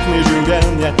vdihni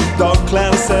življenje,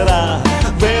 dokler se da.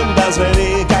 Vem, da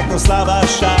zveni kako slaba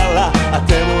šala, a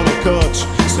temu nekoč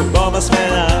se bova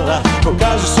smejala.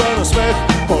 Pokaži svoj nasmeh,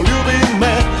 poljubi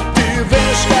me, ti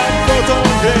veš kako to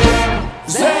gre.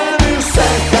 Vzemi vse,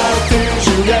 kar ti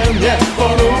življenje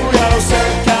ponuja, vse,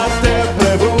 kar te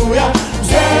prebuja.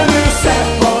 Vzemi vse,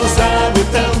 pozabi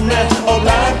temne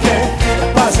oblake,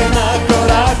 pazi na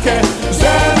korake.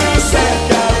 Vzemi vse,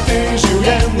 kar ti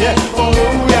življenje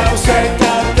ponuja, vse,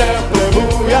 kar te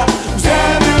prebuja.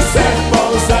 Vzemi vse,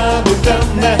 pozabi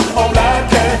temne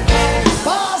oblake.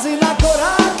 Pazi na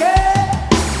korake.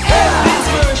 This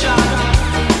version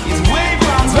is way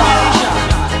from creation.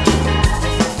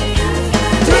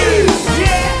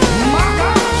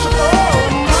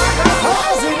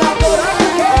 Pazi na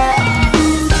korake.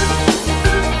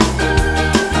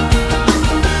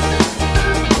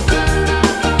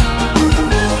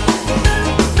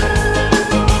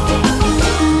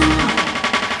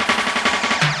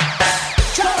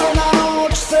 Čarovna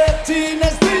noč se ti ne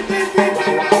zdi.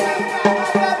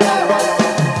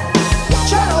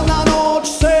 Čarovna noč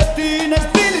se ti ne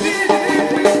zdi.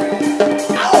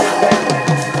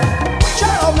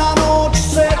 Čarovna noč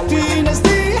se ti ne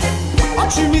zdi.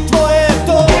 Oči mi tvoje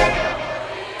to.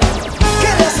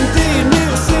 Ker jaz sem ti, mi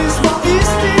vsi smo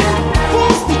isti.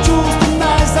 Pusti čustva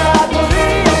naj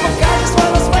zadovoljijo, pokaži svoj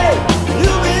nasmeh,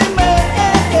 ljubi me.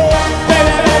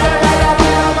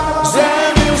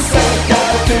 Vzemi vse,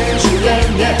 kar ti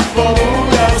življenje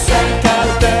ponuja, vse, kar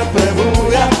te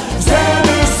prebuja.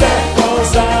 Vzemi vse,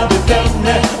 pozabi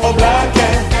temne oblake,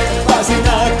 pazi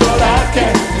na korake.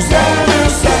 Vzemi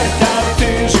vse, kar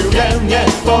ti življenje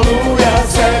ponuja,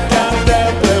 vse, kar te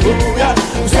prebuja.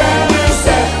 Vzemi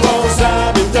vse,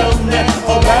 pozabi temne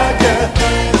oblake.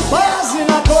 Pazi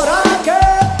na korake.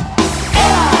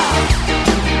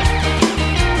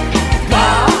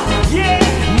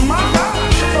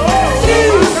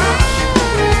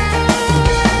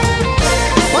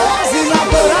 Pazi na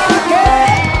korake.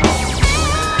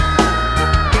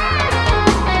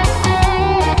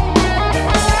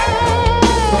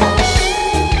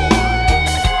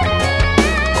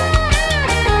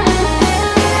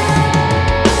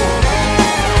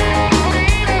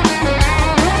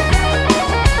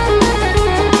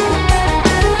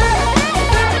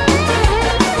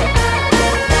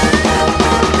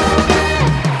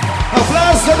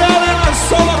 Aplavz za Dejana,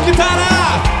 solo kitara!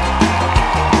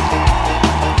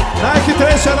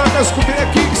 Najhitrejša roka skupine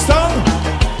Kingston.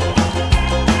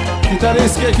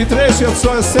 Kitarist, ki je hitrejši od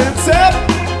svoje sence.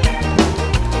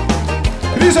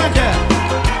 Križanke!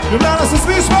 Ljubljana, se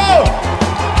slišimo!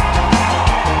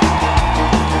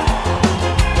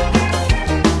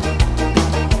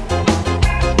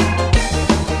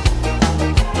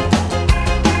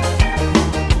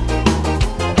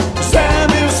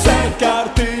 Vzemi vse, kar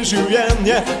ti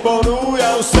življenje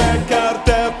ponuja, vse, kar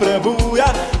te prebuja.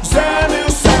 Vzemi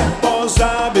vse,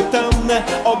 pozabi temne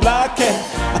oblake,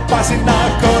 a pazi na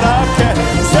korake.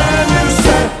 Vzemi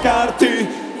vse, kar ti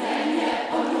življenje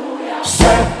ponuja,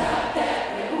 vse, kar te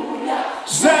prebuja.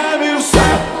 Vzemi vse,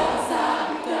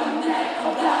 pozabi temne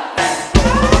oblake.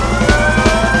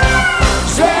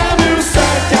 Vzemi vse,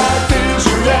 kar ti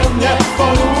življenje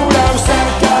ponuja, vse,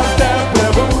 kar te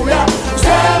prebuja.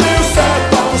 Vzemi vse,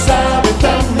 pozabi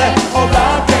temne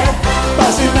oblake,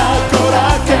 pazi na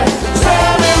korake.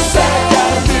 Vzemi vse,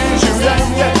 kar ti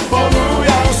življenje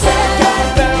ponuja, vse, kar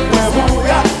te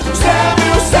prebuja. Vzemi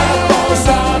vse,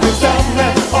 pozabi temne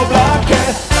oblake.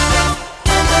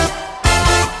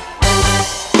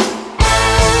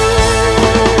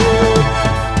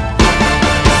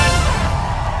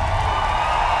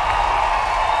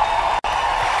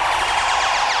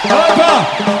 Lepa!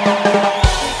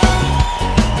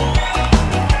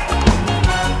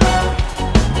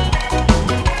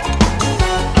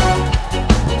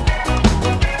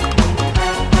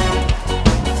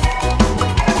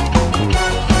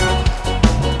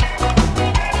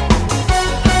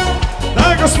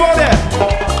 Daj, gospodje!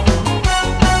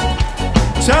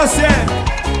 Čas je,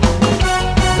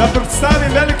 da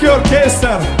predstavim veliki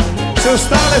orkester, vse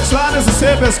ostale člane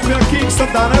zasedbe skupine Kingston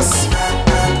danes.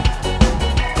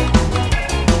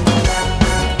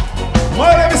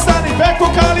 Moji levi strani back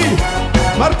vokali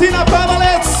Martina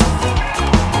Pavalec,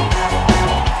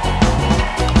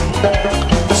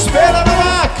 Špela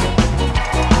Novak,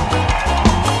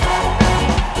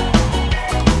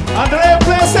 Andrej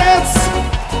Plesec,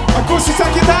 akustična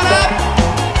kitara,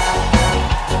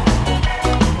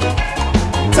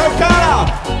 Cavkara,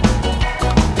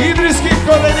 idrijskih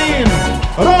korenin,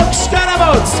 Rok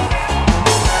Škaraboc.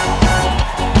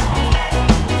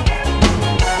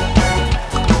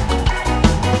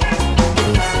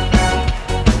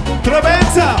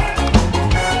 Trobenca,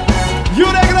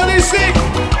 Jure Gradišnik,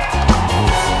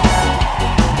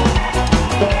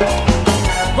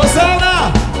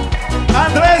 Pozavna,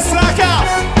 Andrej Sraka,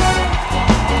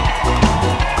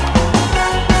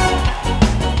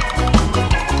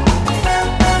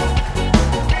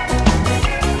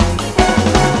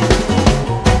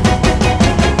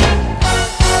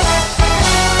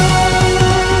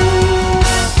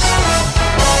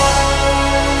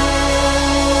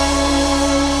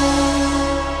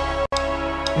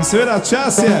 in seveda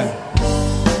čas je,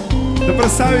 da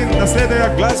predstavim naslednjega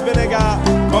glasbenega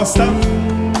gosta.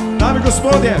 Dame in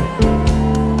gospodje,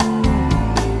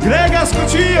 Grega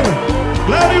Skočir,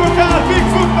 glavni vokal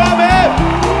Bigfoot Babe,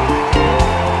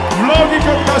 vlogi,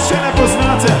 kot ga še ne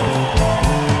poznate.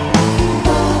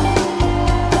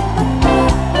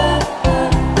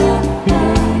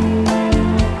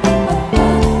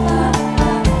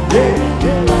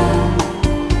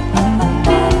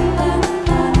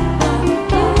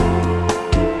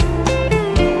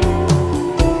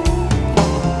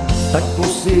 Tako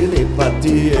si lepa,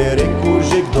 ti je rekel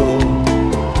že kdo.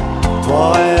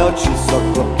 Tvoje oči so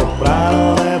kot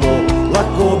oprano nebo,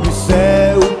 lahko bi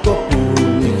se utopil v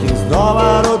njih in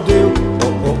znova rodil.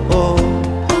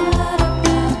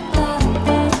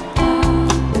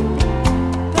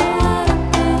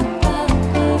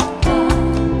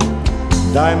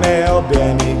 Daj me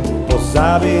objemi,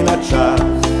 pozabi na čas.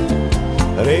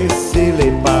 Res si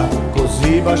lepa, ko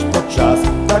zibaš počas,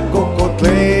 tako kot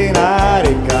lena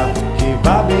reka, ki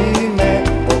vabi me.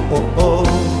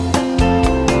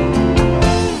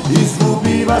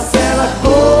 Izgubiva se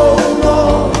lahko v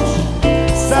noč,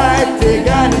 saj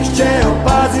tega nihče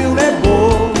opazil ne bo.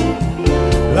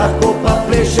 Lahko pa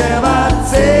pleševa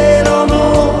celo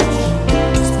noč,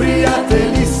 s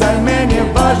prijatelji, saj meni je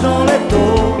važno le to,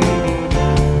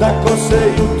 da ko se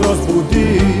jutro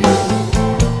zbudi,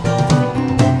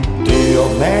 ti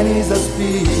ob meni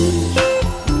zaspiš.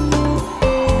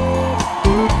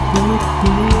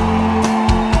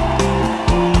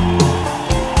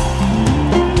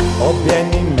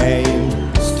 Objemi me in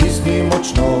stisni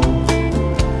močno,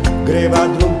 greva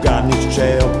drugam,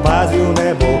 nihče opazil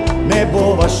ne bo, ne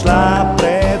bova šla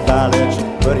predaleč,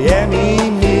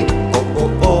 verjemi mi.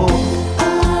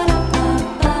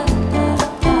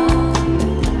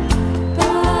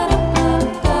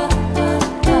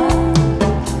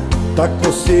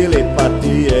 Tako si lepa,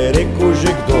 ti je rekel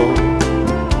že kdo.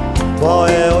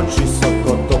 Tvoje oči so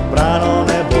kot oprano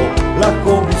nebo,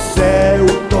 lahko bi se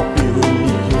utopil v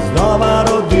njih in znova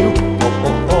rodil.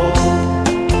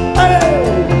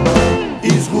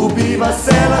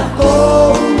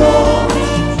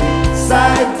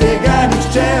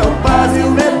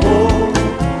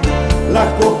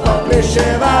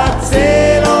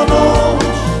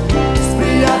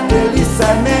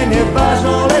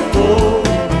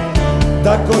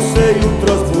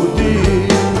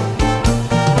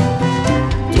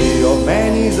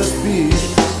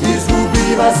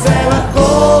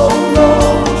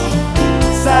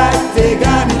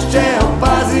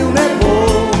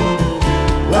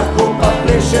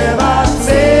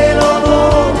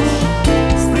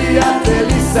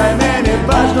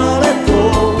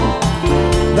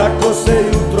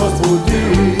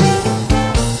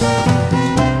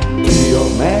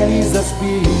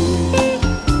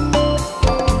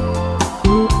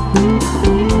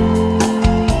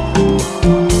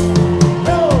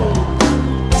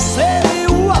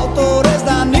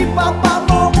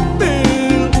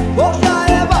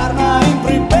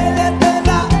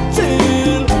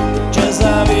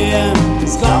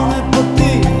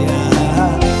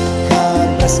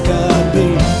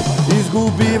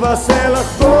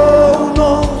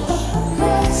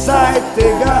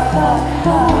 tega.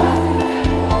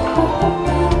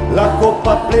 Lahko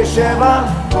pa pleševa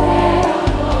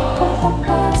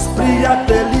s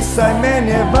prijatelji, saj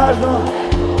meni je važno,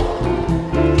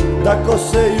 da ko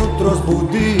se jutro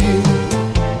zbudi,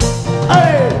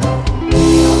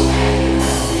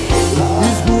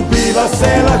 izgubiva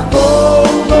se lahko v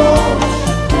noč,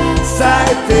 saj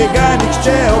tega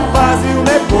nihče opazil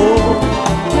ne bo.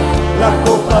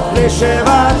 Lahko pa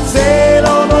pleševa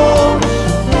celo noč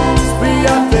s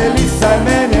prijatelji, saj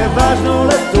meni je važno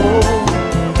le to,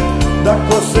 da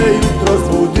ko se jutro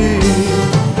zbudi,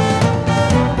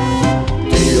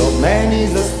 ti ob meni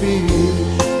zaspiš.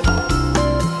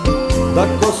 Da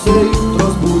ko se jutro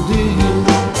zbudi,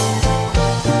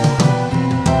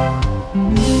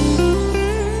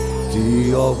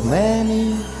 ti ob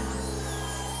meni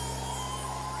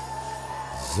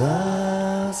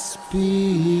zaspiš.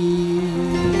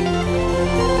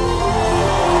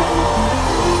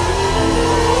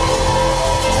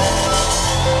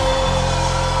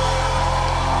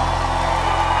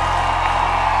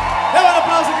 Evo un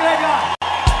applauso Grega!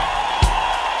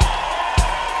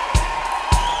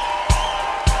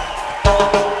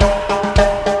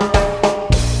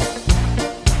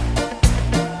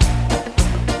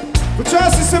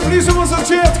 Počasi se bližamo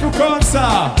začetku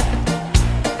konca.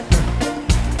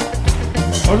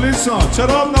 Odlično,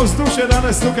 čarobno vzdušje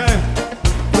danes tukaj.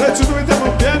 Prečudovite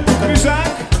popjet,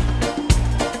 križak.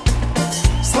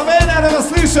 Slovenija, da vas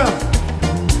slišam.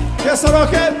 Kje so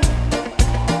roke?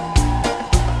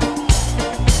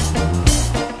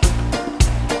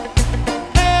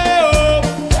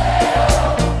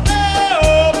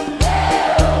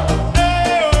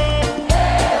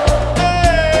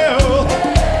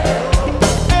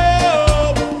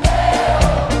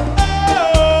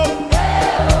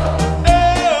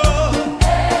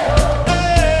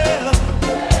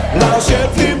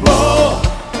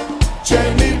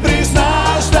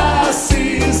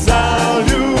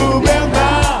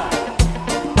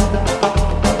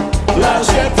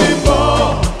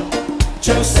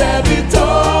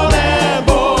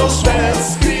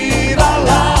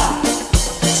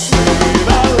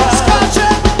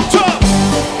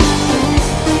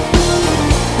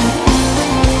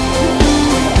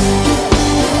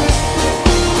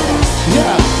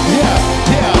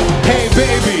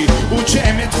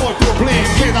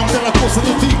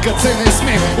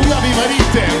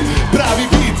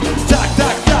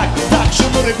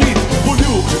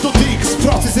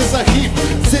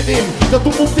 Da tu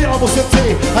upiramo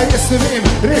srce, a jaz ne vem,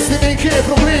 res ne vem, kje je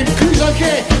problem.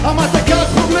 Križanke, a imate kak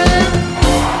problem?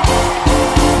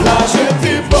 Lažje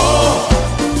ti bo,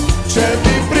 če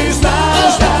ti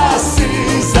priznaš, da si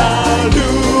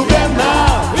zaljubljena.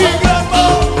 Igramo,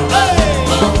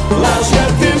 lažje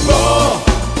ti bo,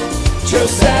 če v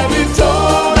sebi to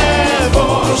ne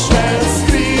boš več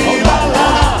skrivala.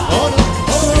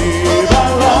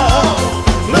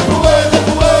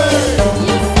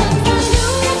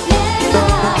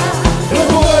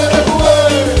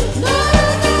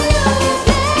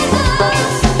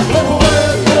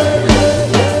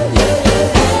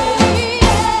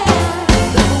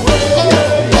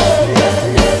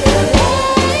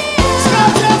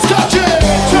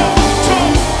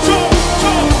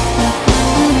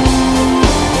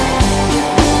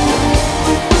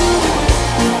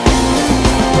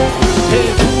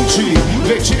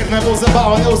 Ne bo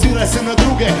zabava, ne oziraj se na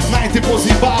druge, naj te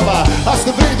pozibava. A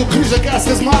ste v redu križak, a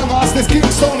ste z mano, a ste s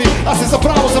Kingstoni, a ste za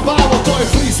pravo zabavo. To je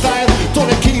freestyle, to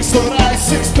je Kingston Raj,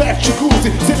 six-pack, čekuzi,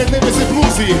 cele dneve se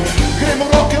bluzi. Gremo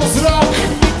roke v zrak.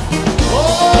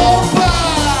 Opa!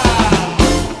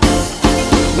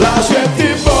 Lažje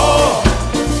ti bo,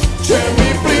 če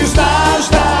mi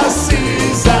priznaš, da si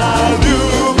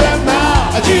zaljubljena.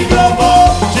 Igramo,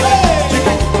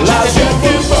 lažje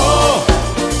ti bo,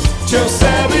 če v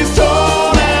sebi to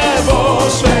ne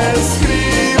boš več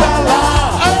skrivala.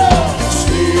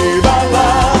 Skrivala.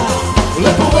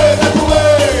 Lepo vej, lepo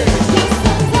vej.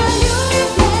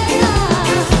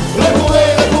 Lepo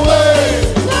vej, lepo vej.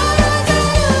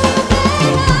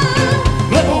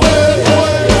 Lepo vej, lepo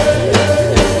vej.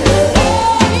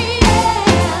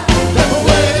 Lepo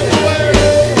vej, lepo vej.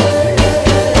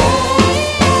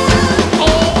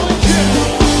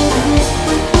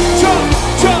 Jump,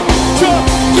 jump, jump,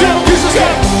 jump.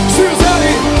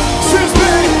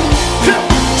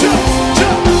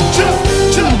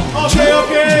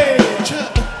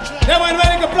 Dajmo en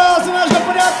velik aplauz za našega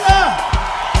prijatelja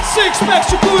Six-pack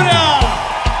Čukura.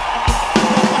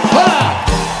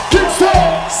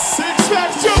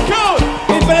 Six-pack Čukur.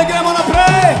 In pa ne gremo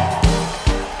naprej.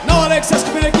 No, Aleksa,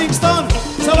 skupine Kingston,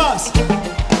 za vas.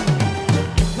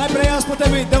 Najprej jaz,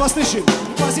 potem vi, da vas slišim.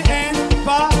 Pazi, 1,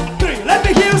 2, 3.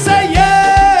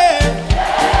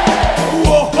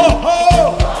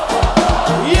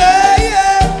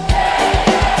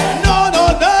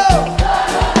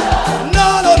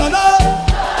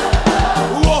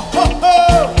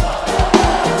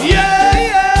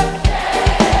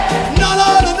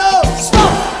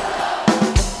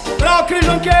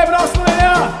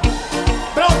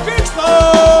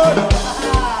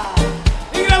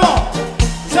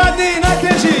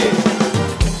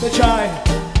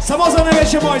 Samo za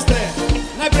najveće mojstre.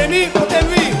 Najprej mi, potem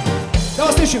vi. Da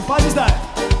vas slišim, pazi zdaj.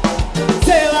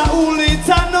 Cela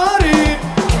ulica nori.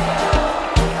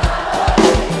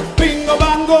 Bingo,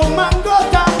 bango, mango,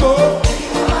 tango.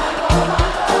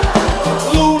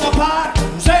 Lunapark,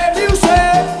 Vzemi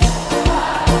Vse.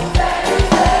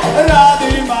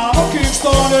 Radi imamo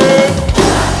Kingstone.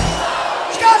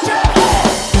 Skače!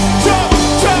 Čop,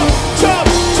 čop, čop,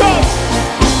 čop.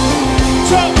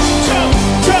 Čop, čop,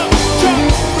 čop, čop.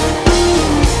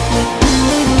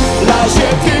 Laže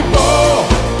ti Bo,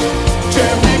 če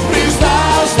mi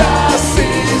priznaš da si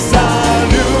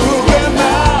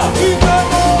zaljubljena.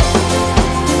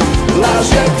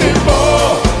 Laže ti Bo,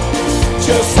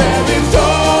 če v sebi to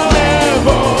ne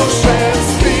boš več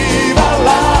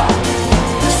skrivala,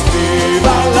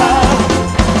 skrivala.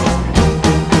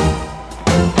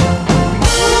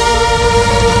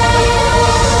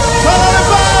 Hvala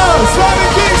lepa, s vami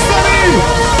Kingstoni,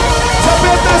 za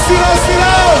 15. rojstni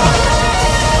dan.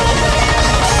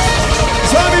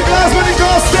 Z vami glasbeni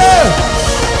gostje.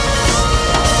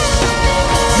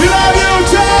 We love you,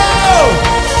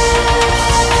 ciao!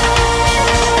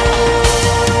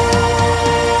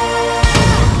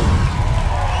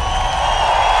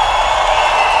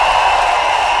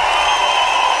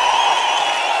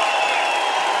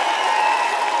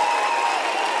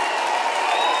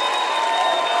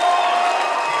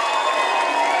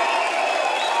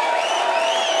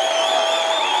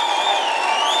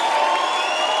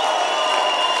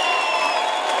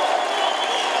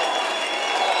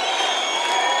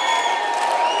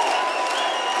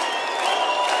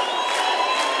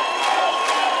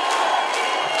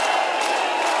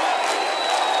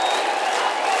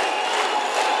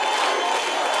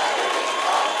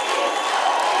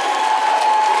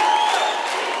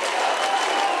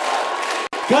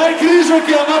 Kaj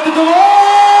križovke, imate dovolj?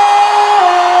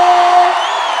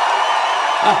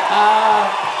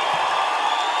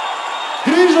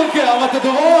 Križovke, imate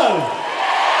dovolj?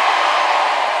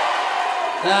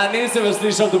 Nisem vas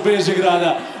slišal do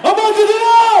Bežigrada. Imate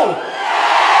dovolj?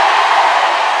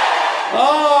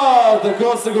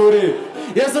 Tako se govori.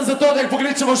 Jaz sem zato, da jih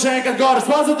pokličemo še enkrat gor.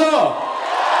 Smo za to?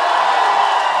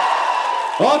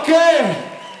 Okej.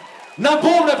 Na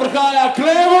bombe prihaja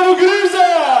Klemen Ugriza!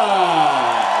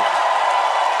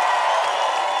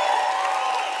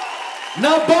 Na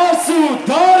basu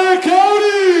Dare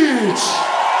Kaurič!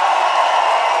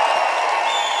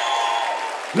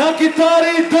 Na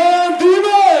kitari Dan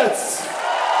Dimec!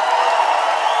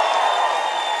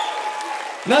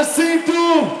 Na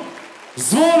sintu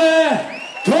Zvone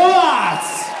Tomac!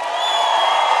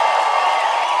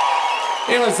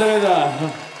 In seveda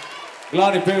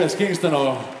glavni pevec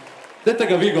Kingstonov. Dajte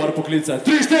ga vi gor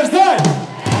poklicati. 3, 4, zdaj!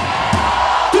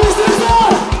 3, 4,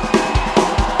 zdaj!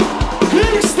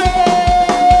 Kingston!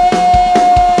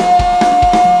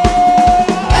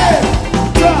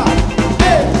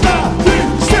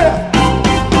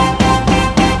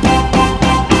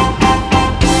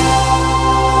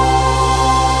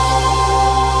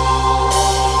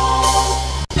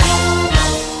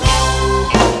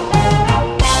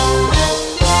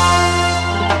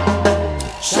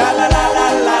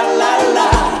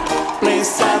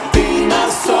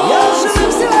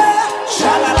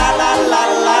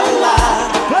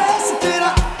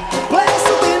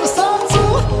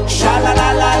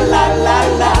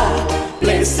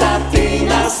 Plesati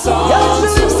na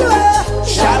soncu.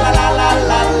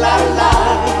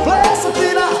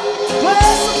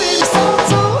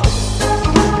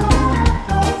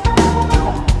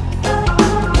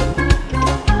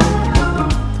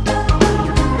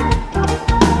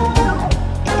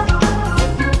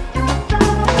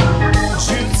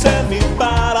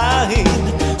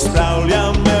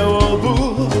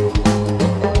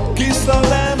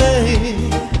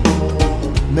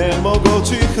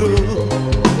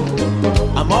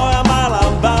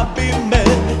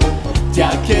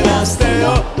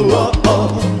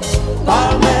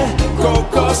 Palme,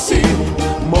 kokosi,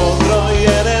 modro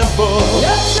je nebo.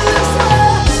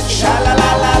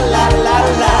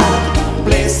 Šalalalala,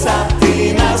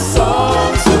 plesati na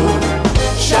soncu.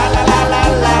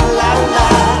 Šalalalala,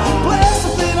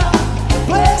 plesati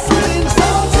na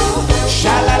soncu.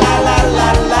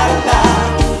 Šalalalala,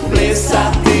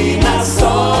 plesati na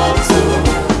soncu.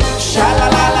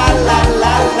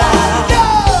 Šalalalala.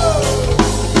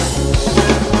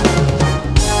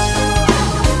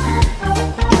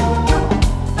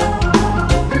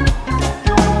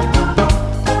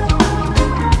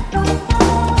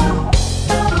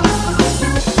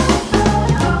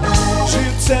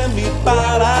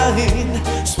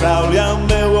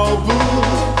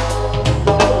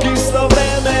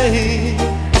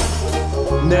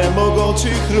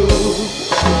 nemogočih rúk.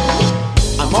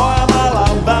 A moja malá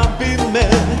babi me,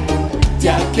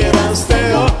 tja kjer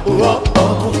rastejo,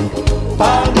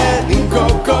 palme in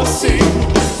kokosi,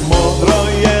 modro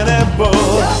je nebo.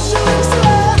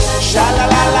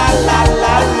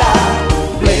 Šalalalala,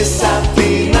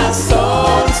 plesati na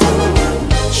soncu.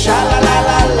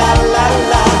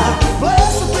 Šalalalala,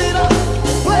 plesati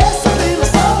na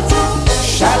soncu.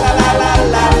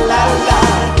 Šalalalala,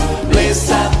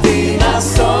 plesati na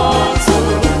soncu.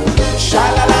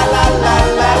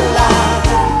 Šalalalala.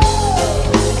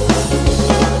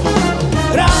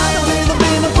 Rada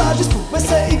bi na plaži skupaj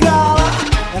se igrala,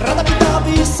 rada bi da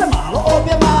bi se malo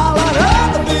objemala,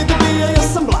 rada bi da bi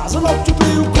jaz sem blazen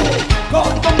občutljiv,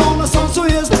 kot bomo na soncu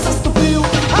jaz bi se stopil.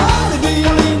 Ali bi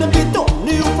ali ne bi, to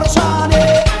ni vprašanje,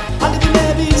 ali bi ne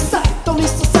bi, saj to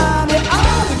niso sanje.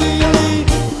 Ali bi ali,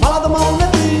 mala domov ne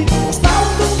bi, ostal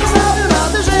tu pozabil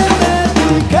rade žene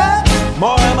tike.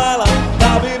 Moja mala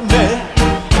babi me,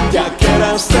 tja kjer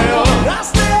rastejo,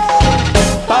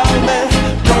 palme,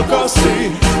 kokosi,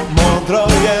 modro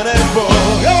je nebo.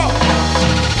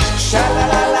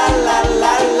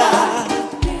 Šalalalala,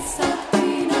 plesati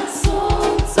na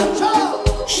soncu.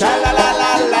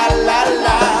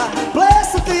 Šalalalala,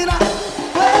 plesati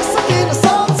na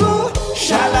soncu.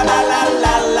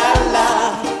 Šalalalala,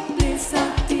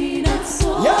 plesati na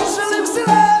soncu. Ja želim si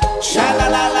le.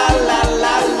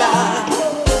 Šalalalala,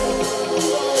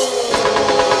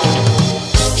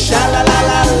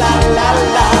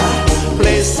 šalalalala,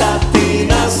 plesati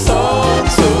na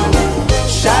soncu.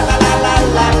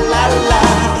 Šalalalala,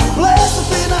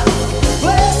 plesati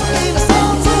na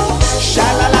soncu.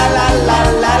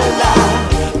 Šalalalala,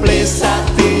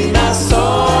 plesati na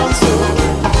soncu.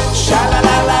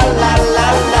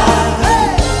 Šalalalala,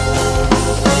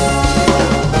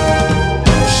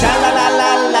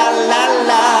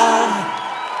 šalalalala.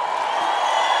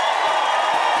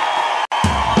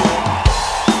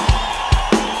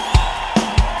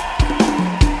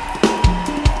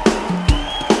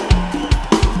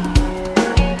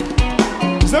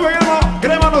 Zdaj pa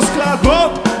gremo na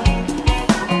skladbo,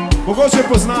 mogoče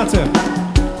poznate.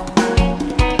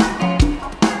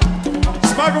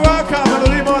 Zmagovalka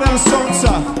melodij Moderne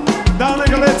Sonca,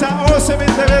 davnega leta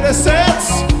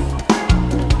 98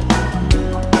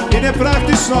 in je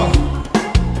praktično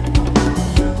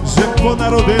že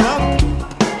ponarodela,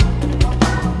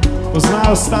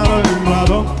 poznajo staro in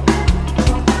mlado.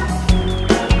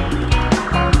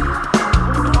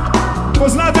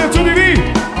 Poznate jo tudi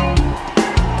vi?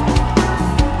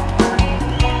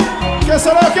 Kje so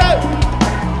roke?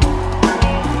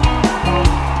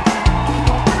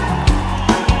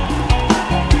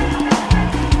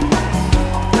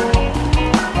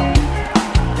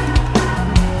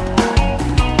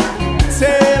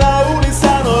 Cela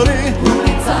ulica nori,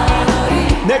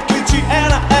 ne kliči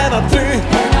 113.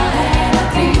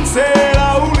 Cela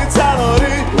ulica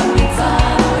nori,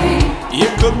 je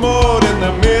kot more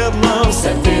nemirno,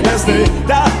 se ti ne zdi,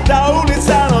 da ta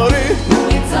ulica nori.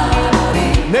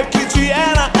 Ne kliči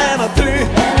 113.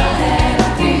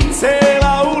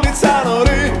 Cela ulica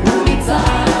nori,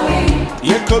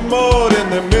 je kot more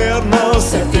nemirno,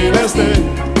 se ti ne zdi.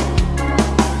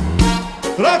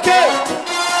 Roke!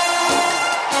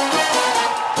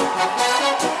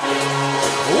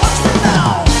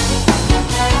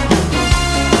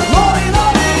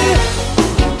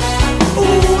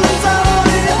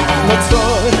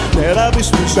 Ne rabiš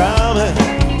pižame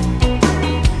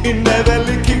in ne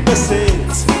velikih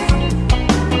besed,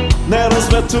 ne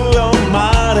razmetujo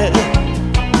mare.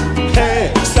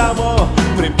 Hej, samo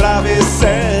pripravi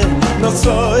se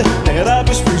nocoj, ne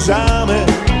rabiš pižame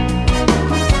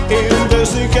in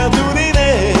dežnika tudi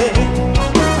ne.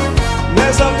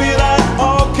 Ne zapiraj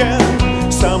oken,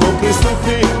 samo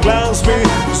prisluhni glasbi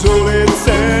z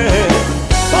ulice.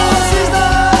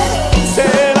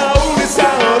 Cela ulica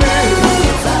nori,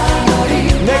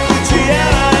 ne kliči 113.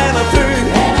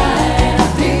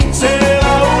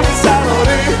 Cela ulica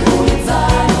nori,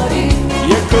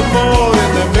 je kot more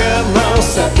nemirno,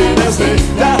 se ti ne zdi,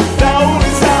 da ta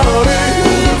ulica nori.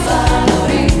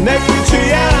 Ne kliči 113.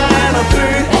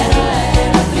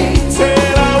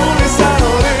 Cela ulica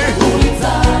nori,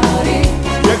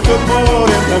 je kot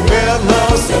more nemirno,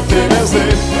 se ti ne zdi.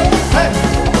 Hey!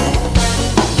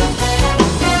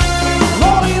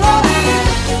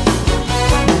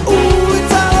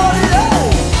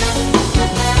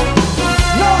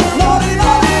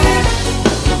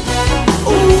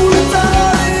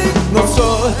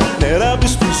 Ne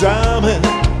rabiš pižame,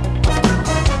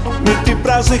 niti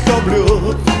praznih obljub.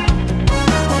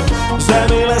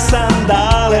 Vzemi le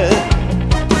sandale,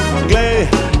 glej,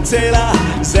 cela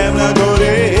zemlja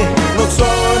gori.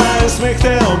 Nocoj sneh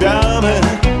te objame,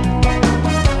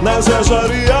 nas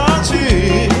zažari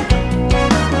oči,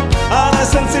 a na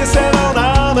srce se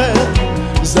ravname,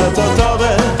 zato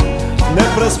tebe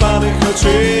neprespanih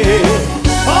noči.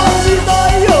 Oči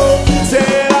mojo,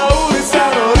 cela ulica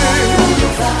nori,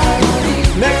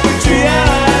 ne kliči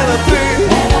ena, tri,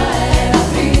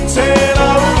 cela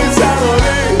ulica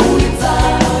nori,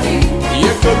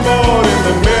 je kot more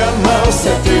nemirno,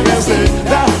 se ti ne zdi,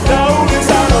 da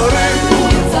ulica nori,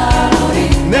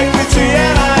 ne kliči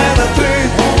ena, tri,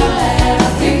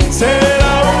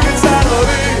 cela ulica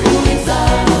nori,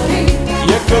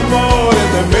 je kot more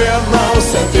nemirno,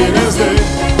 se ti ne zdi.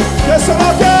 Gdje se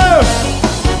roke?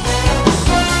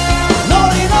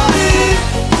 Nori, nori,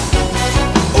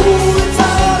 ulica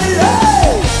nori,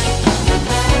 hej!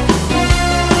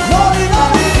 Nori,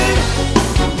 nori,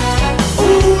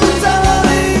 ulica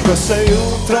nori. Ko se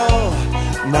jutro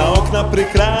na okna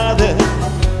prikrade,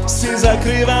 si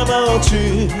zakrivamo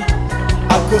oči,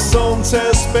 ako sonce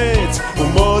spet v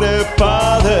more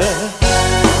pade.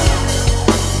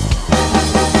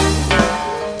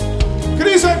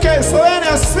 Križanke,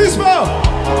 Slovenija, svi smo!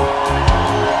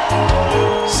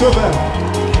 Super!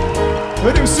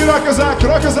 Vidim si roka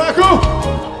zraku!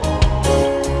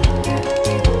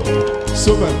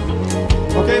 Super!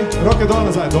 Ok, roke dol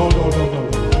nazaj, dol.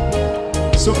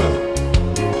 Super!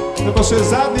 Da pa še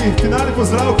zadnji finalni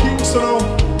pozdrav Kingstonov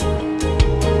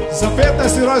za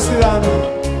 15. rojstni dan.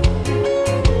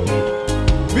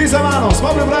 Vi za mano,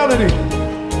 smo pripravljeni?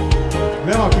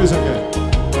 Gremo, križanke.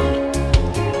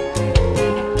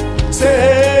 Say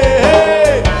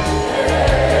hey,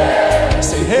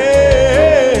 say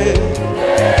hey,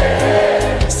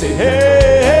 say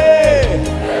hey,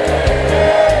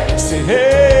 say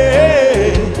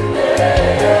hey,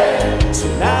 say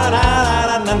na na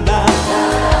na na na,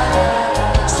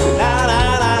 say na na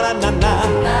na na na,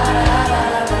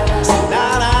 say na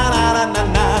na na na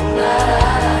na,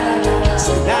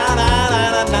 say na na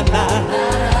na na na.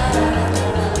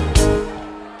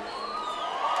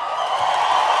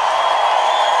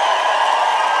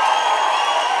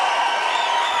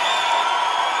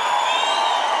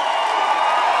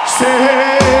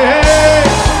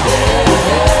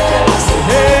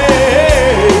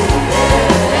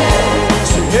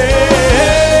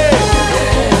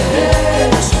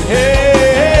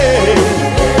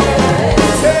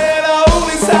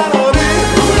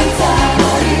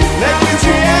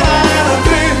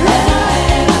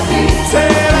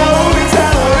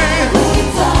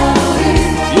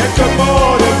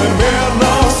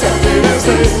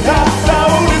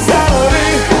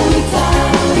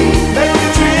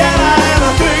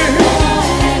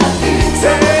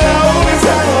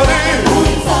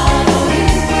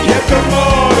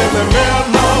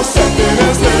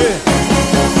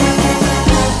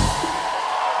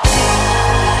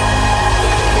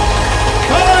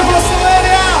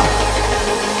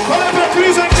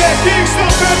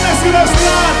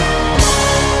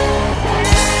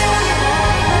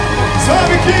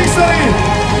 Kingstoni,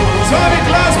 z vami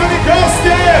glasbeni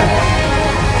gostje,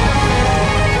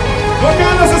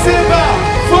 vokalna zasedba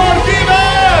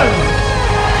Forgiven,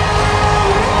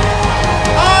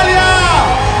 Alja,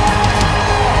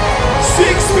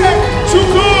 Sixpack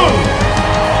Čukun,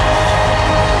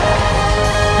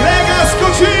 Grega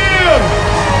Skočir,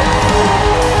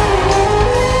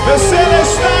 Vesele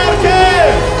Štarke,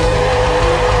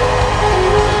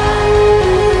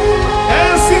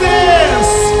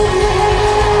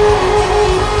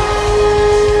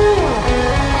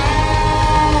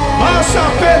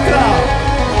 Petra,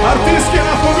 artistke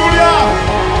na